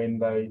if and when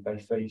they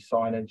see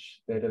signage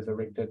that is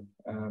erected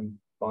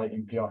by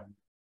MPI.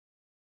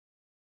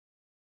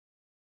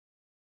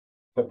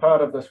 So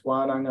part of this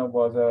wānanga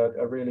was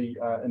a really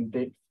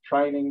in-depth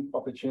training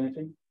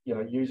opportunity, you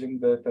know, using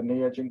the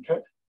Neogen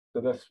kit. So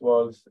this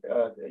was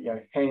you know,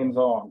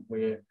 hands-on,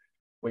 where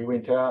we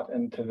went out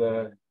into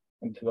the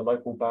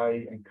local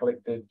bay and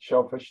collected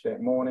shellfish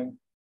that morning.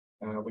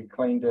 We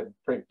cleaned it,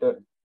 prepped it,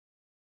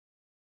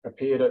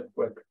 prepared it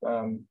with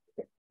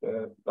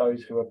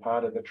those who were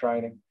part of the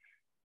training,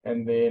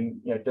 and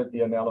then, you know, did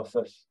the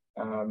analysis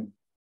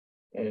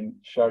and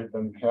showed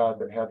them how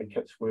the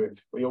kits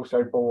worked. We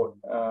also bought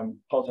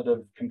positive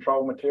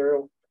control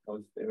material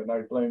because there were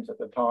no blooms at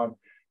the time,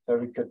 so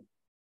we could,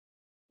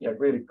 you know,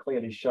 really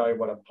clearly show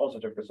what a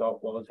positive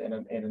result was and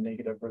a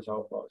negative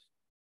result was.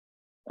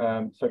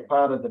 So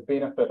part of the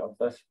benefit of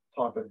this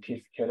type of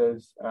test kit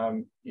is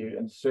you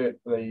insert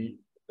the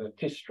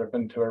test strip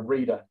into a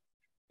reader,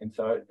 and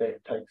so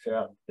that takes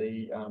out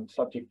the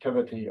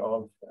subjectivity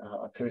of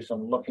a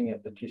person looking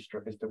at the test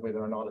strip as to whether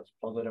or not it's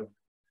positive.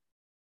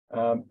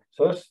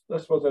 So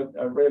this was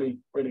a really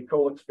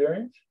cool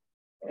experience,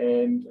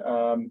 and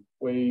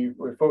we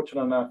were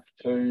fortunate enough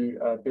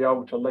to be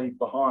able to leave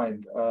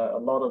behind a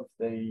lot of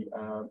the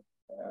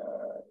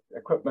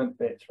equipment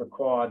that's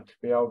required to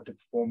be able to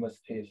perform this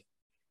test.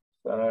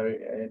 So,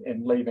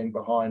 and leaving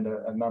behind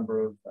a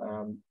number of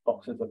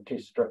boxes of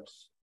test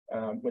strips,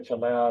 which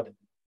allowed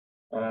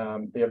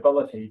the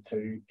ability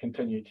to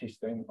continue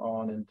testing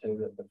on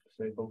into the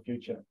foreseeable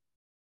future.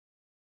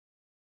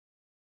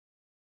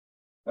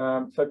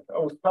 So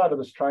as part of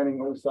this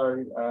training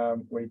also,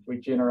 we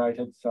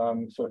generated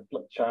some sort of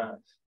flip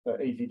charts, so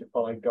easy to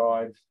follow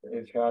guides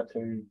as how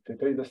to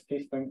do this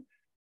testing.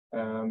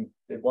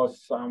 There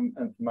was some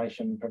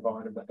information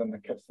provided within the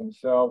kits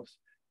themselves,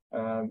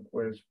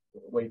 whereas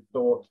we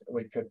thought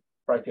we could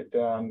break it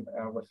down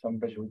with some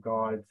visual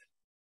guides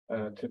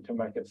to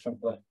make it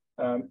simpler,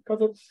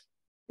 because it's,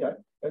 yeah,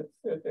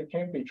 it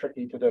can be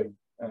tricky to do,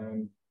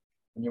 and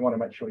you want to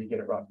make sure you get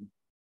it right.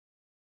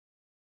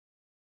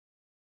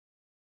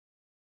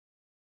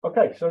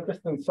 Okay, so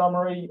just in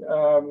summary,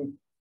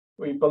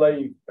 we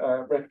believe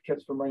rapid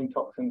kits for marine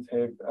toxins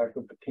have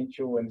good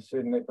potential in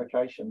certain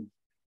applications.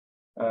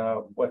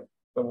 With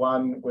the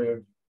one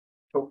we've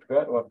talked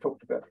about, or I've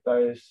talked about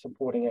today, is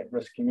supporting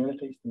at-risk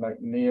communities to make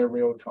near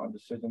real-time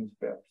decisions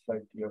about the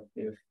safety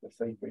of the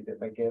seafood that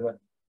they gather.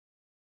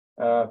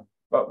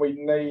 But we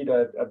need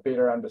a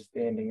better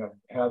understanding of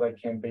how they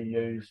can be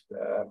used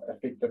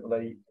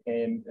effectively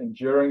and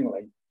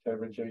enduringly to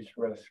reduce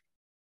risk.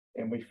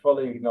 And we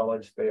fully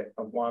acknowledge that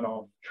a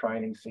one-off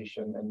training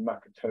session in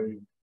Makatu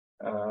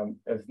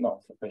is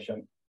not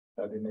sufficient.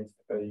 So there needs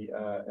to be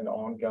an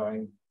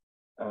ongoing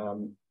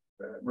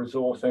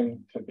resourcing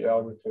to be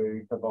able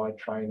to provide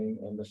training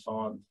and the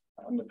science,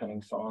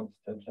 underpinning science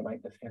to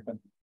make this happen.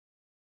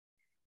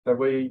 So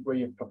we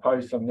have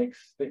proposed some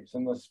next steps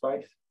in this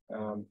space.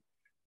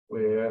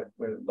 We're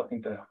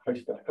looking to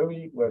host a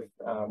hui with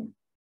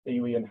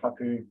iwi and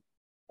hapu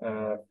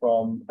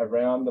from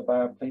around the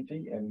Bay of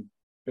Plenty and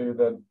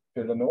further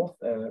north,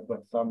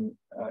 with some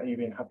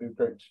iwi and hapu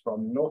groups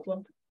from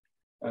Northland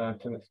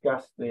to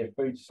discuss their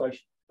food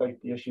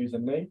safety issues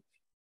and needs.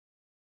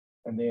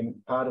 And then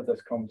part of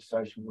this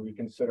conversation, we'll be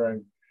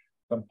considering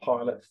some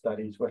pilot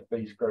studies with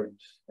these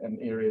groups in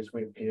areas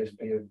where PSP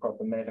is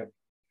problematic,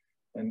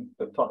 and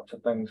the types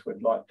of things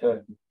we'd like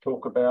to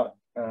talk about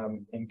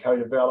and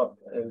co-develop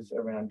is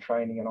around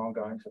training and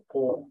ongoing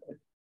support,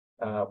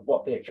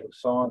 what the actual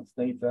science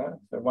needs are.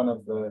 So one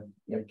of the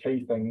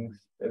key things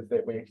is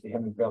that we actually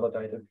haven't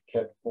validated the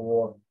kit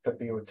for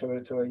pipi or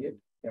tuatua yet,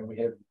 and we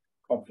have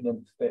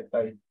confidence that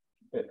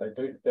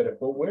it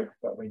will work,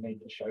 but we need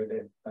to show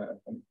that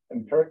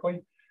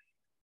empirically.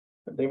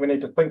 But then we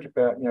need to think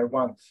about,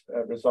 once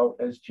a result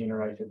is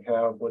generated,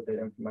 how would that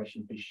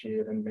information be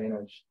shared and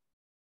managed?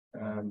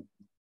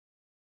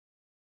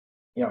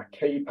 A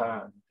key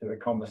part to the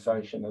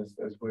conversation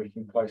is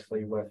working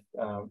closely with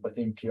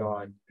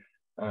MPI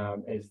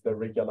as the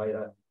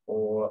regulator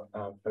for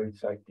food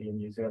safety in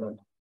New Zealand.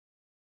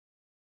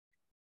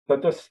 So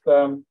just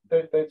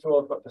that's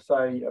all I've got to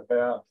say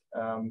about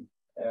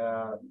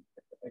our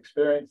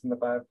experience in the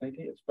Bay of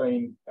Plenty. It's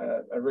been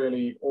a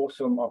really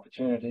awesome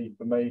opportunity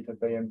for me to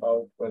be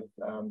involved with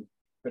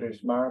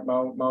British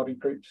Māori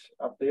groups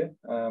up there.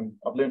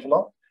 I've learned a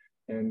lot,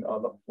 and I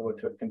look forward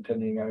to it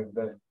continuing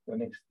over the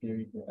next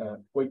few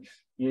weeks,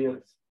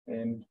 years, and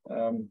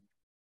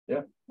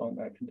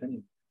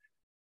continue.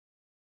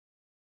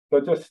 So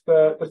just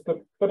to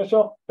finish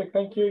off, big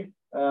thank you.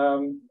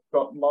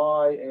 Got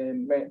my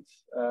and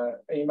Matt's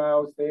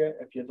emails there.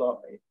 If you'd like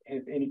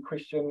have any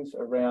questions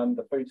around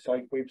the Food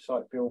Safe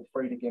website, feel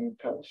free to get in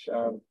touch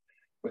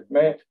with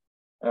Matt.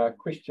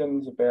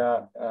 Questions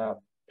about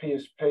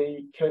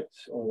PSP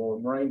kits or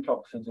marine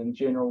toxins in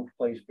general,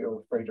 please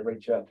feel free to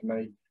reach out to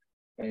me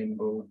and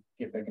we'll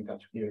get back in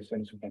touch with you as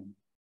soon as we can.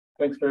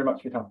 Thanks very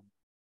much for your time.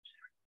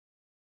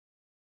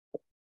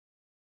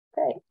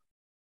 Great.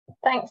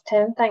 Thanks,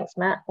 Tim. Thanks,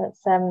 Matt.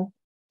 That's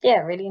yeah,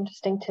 really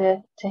interesting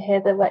to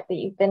hear the work that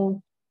you've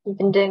been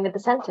doing with the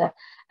centre.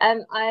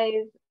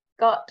 I've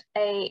got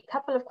a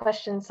couple of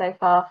questions so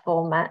far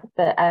for Matt,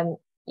 but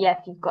yeah,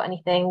 if you've got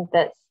anything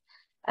that's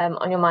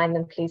on your mind,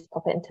 then please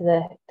pop it into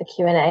the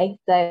Q&A.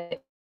 So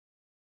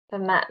for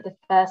Matt, the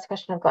first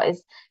question I've got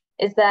is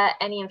there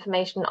any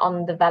information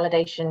on the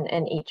validation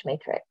in each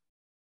matrix?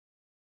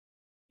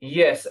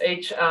 Yes,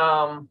 each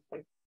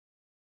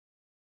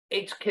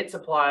kit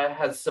supplier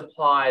has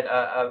supplied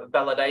a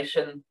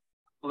validation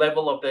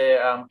level of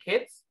their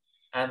kits,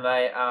 and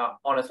they are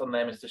honest on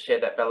them is to share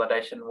that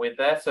validation with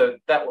that. So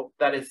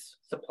that is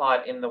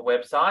supplied in the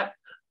website.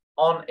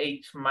 On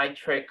each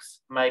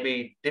matrix may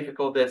be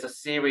difficult. There's a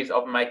series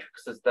of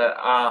matrices that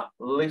are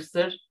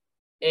listed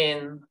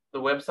in the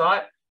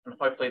website, and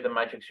hopefully the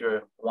matrix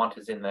you want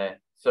is in there.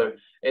 So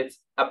it's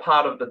a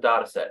part of the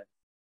data set.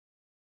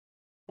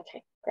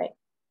 Okay, great.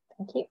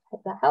 Thank you.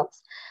 Hope that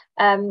helps.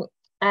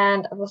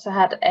 And I've also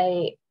had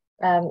a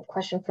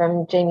question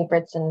from Jamie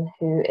Bridson,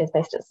 who is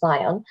based at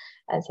Scion,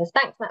 and says,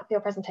 thanks, Matt, for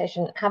your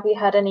presentation. Have you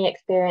had any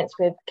experience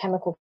with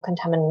chemical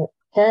contaminant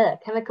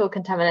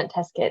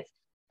test kits,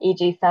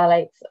 e.g.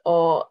 phthalates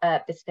or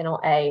bisphenol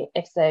A?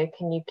 If so,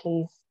 can you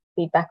please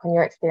feedback on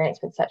your experience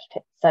with such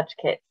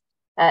kits,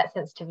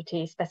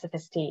 sensitivity,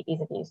 specificity,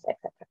 ease of use,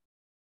 etc.?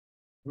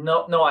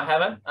 No, I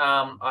haven't.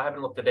 I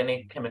haven't looked at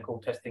any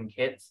chemical testing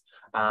kits.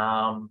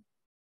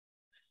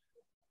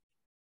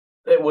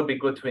 It would be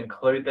good to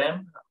include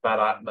them,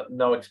 but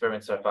no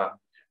experience so far.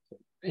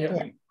 Yeah, I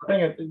think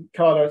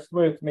Carla, it's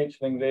worth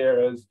mentioning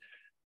there is,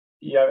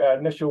 our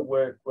initial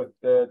work with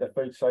the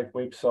Food Safe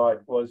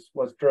website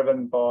was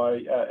driven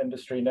by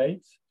industry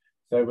needs.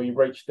 So we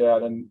reached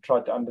out and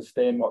tried to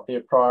understand what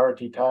their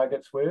priority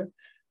targets were,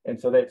 and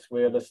so that's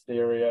where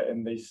Listeria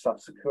and these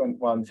subsequent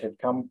ones have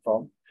come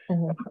from.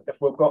 Mm-hmm. If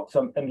we've got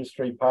some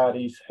industry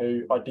parties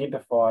who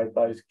identify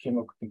those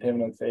chemical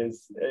contaminants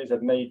as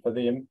a need for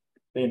them,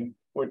 then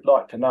we'd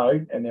like to know,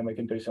 and then we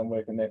can do some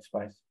work in that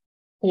space.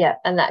 Yeah,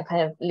 and that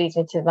kind of leads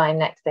me to my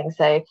next thing.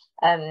 So,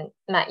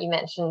 Matt, you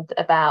mentioned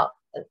about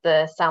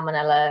the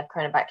Salmonella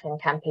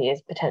Coronabacterium campi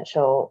as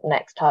potential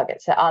next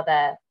target. So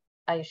I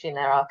assume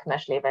there are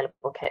commercially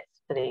available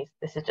kits for these?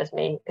 This is just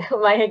me,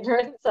 my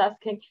ignorance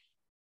asking.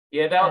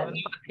 Yeah, there are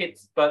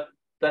kits, but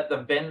that the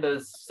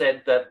vendors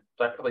said that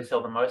they probably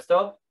sell the most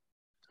of.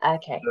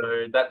 Okay.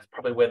 So that's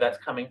probably where that's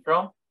coming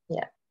from.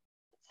 Yeah.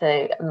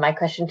 So my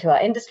question to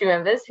our industry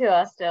members who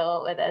are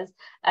still with us,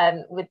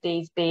 would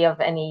these be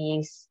of any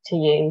use to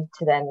you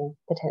to then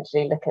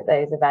potentially look at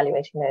those,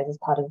 evaluating those as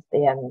part of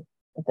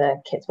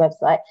the kit's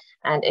website?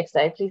 And if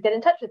so, please get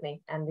in touch with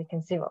me and we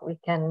can see what we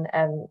can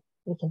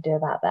do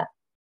about that.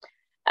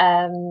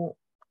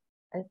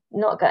 I've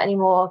not got any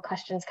more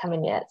questions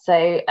coming yet.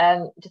 So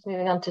just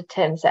moving on to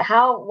Tim. So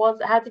how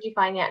did you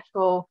find the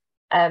actual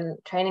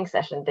training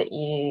session that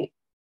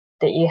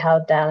you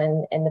held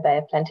down in the Bay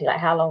of Plenty? Like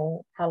how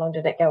long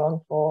did it go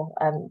on for?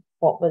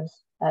 What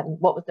was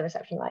the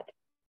reception like?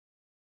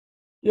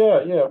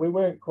 Yeah, we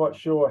weren't quite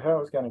sure how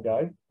it was going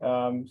to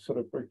go. Sort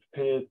of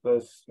prepared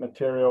this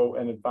material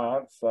in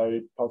advance, so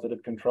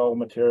positive control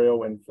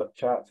material and flip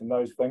charts and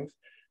those things.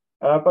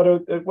 But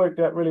it worked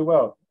out really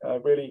well,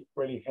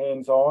 really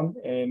hands-on,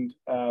 and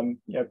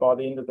by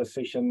the end of the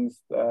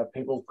sessions,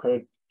 people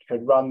could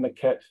run the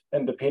kit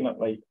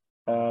independently.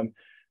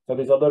 So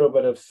there's a little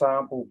bit of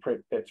sample prep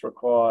that's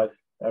required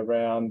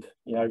around,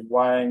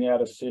 weighing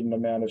out a certain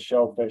amount of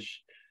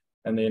shellfish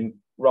and then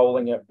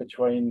rolling it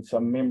between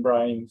some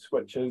membrane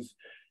switches.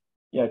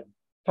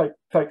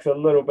 Takes a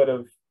little bit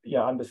of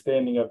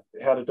understanding of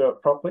how to do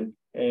it properly.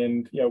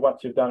 And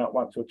once you've done it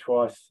once or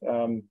twice,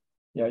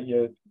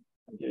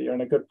 you're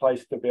in a good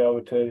place to be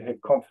able to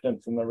have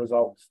confidence in the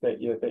results that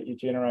you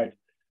generate.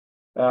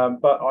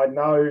 But I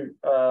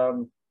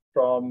know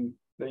from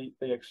the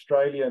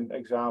Australian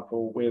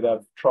example where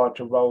they've tried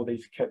to roll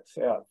these kits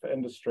out for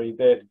industry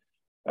that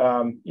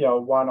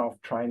a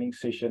one-off training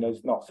session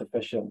is not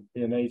sufficient.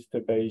 There needs to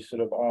be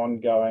sort of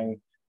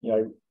ongoing,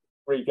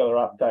 regular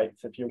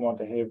updates if you want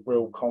to have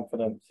real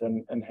confidence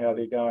in how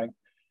they're going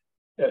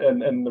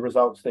and the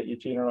results that you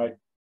generate.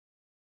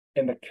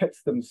 And the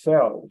kits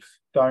themselves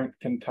don't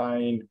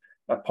contain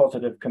a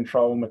positive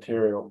control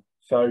material.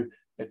 So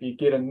if you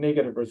get a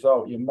negative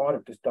result, you might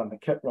have just done the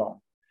kit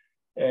wrong.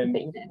 And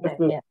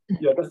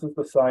this is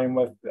the same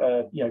with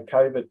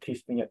COVID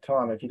testing at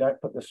time. If you don't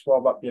put the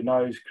swab up your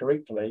nose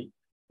correctly,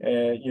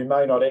 you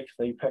may not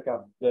actually pick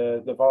up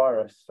the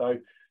virus. So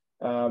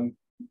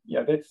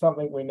yeah, that's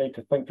something we need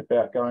to think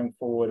about going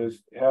forward,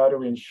 is how do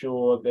we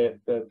ensure that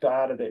the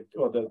data that,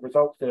 or the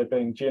results that are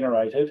being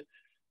generated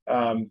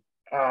are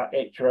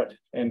accurate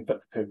and fit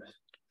for purpose.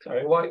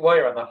 Sorry, while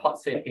you're on the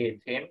hot seat here,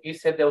 Tim, you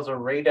said there was a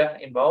reader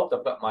involved.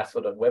 I've got my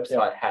sort of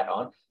website hat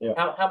on. Yeah.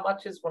 How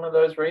much is one of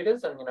those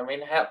readers? And I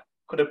mean, how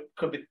could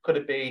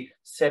it be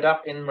set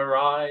up in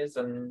Mirais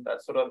and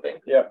that sort of thing?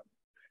 Yeah.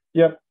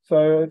 Yep.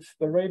 So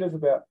the reader's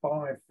about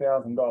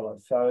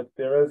 $5,000. So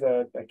there is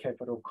a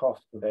capital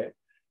cost for that.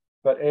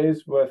 But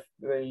as with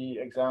the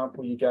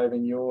example you gave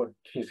in your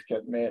test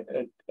kit, Matt,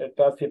 it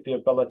does have the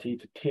ability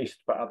to test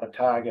for other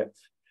targets.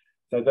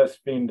 So this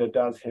vendor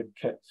does have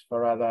kits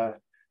for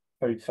other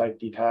food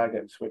safety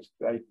targets, which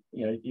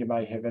you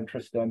may have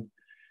interest in.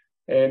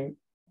 And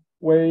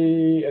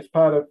we, as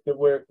part of the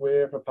work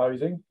we're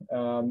proposing,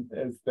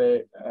 is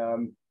that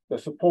the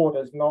support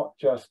is not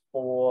just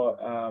for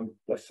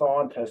the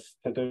scientists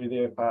to do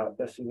their part.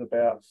 This is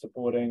about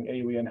supporting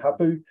iwi and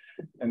hapu,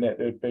 and that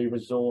there'd be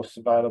resource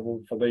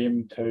available for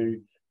them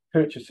to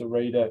purchase a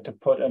reader to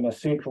put in a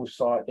central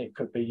site that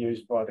could be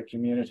used by the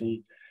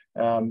community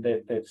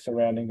that's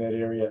surrounding that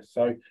area.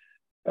 So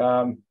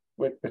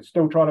we're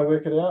still trying to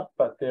work it out,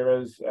 but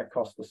there is a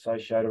cost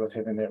associated with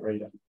having that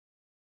reader.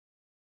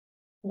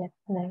 Yeah,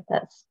 no,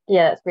 that's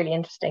really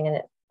interesting, and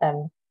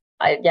it's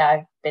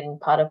I've been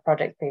part of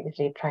projects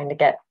previously trying to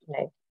get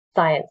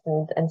science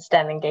and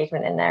STEM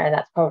engagement in there, and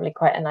that's probably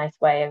quite a nice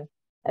way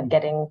of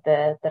getting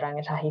the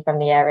rangatahi from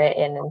the area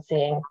in and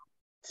seeing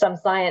some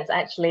science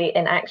actually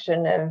in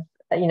action of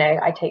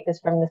I take this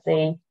from the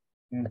sea,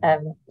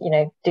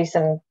 do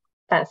some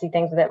fancy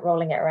things with it,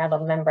 rolling it around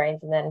on the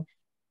membranes, and then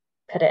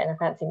put it in a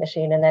fancy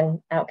machine, and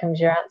then out comes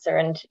your answer.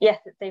 And yes,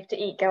 it's safe to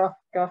eat. Go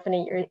off and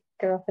eat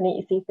your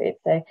seafood.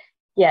 So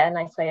yeah, a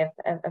nice way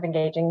of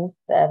engaging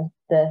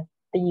the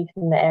youth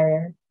in the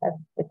area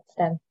with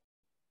STEM.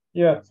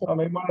 Yeah, I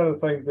mean, one of the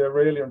things they're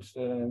really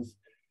interested in is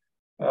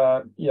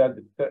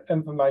the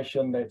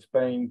information that's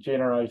being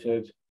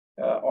generated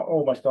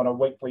almost on a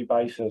weekly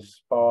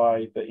basis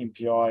by the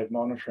MPI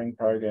monitoring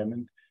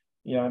program,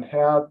 and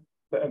how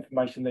the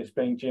information that's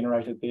being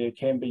generated there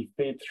can be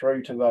fed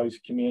through to those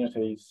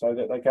communities so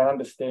that they can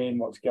understand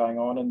what's going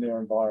on in their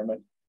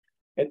environment.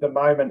 At the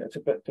moment, it's a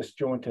bit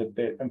disjointed,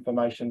 that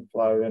information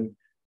flow, and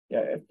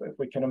if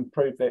we can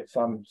improve that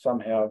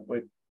somehow,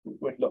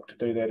 we'd look to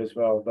do that as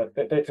well. But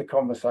that's a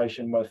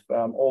conversation with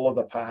all of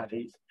the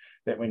parties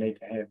that we need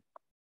to have.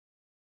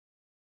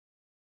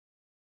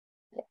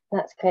 Yeah,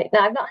 that's great.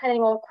 Now, I've not had any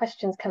more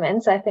questions come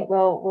in, so I think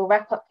we'll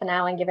wrap up for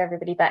now and give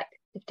everybody back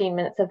 15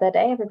 minutes of their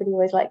day. Everybody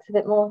always likes a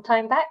bit more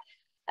time back.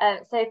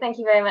 So thank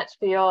you very much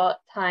for your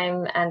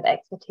time and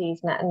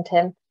expertise, Matt and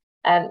Tim.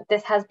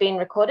 This has been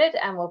recorded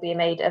and will be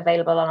made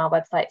available on our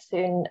website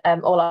soon.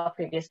 All our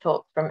previous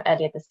talks from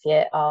earlier this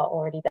year are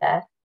already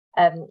there.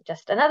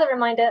 Just another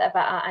reminder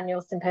about our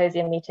annual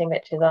symposium meeting,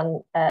 which is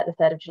on the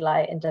 3rd of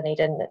July in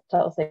Dunedin. It's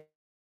also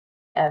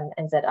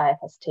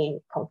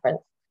NZIFST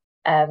conference.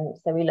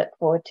 So we look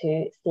forward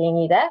to seeing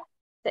you there.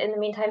 So in the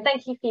meantime,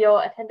 thank you for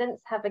your attendance.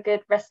 Have a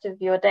good rest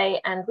of your day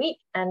and week,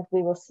 and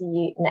we will see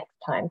you next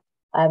time.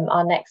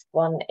 Our next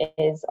one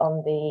is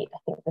on the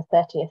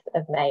 30th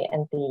of May,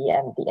 and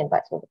the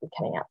invites will be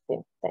coming out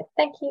soon. So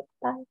thank you.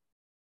 Bye.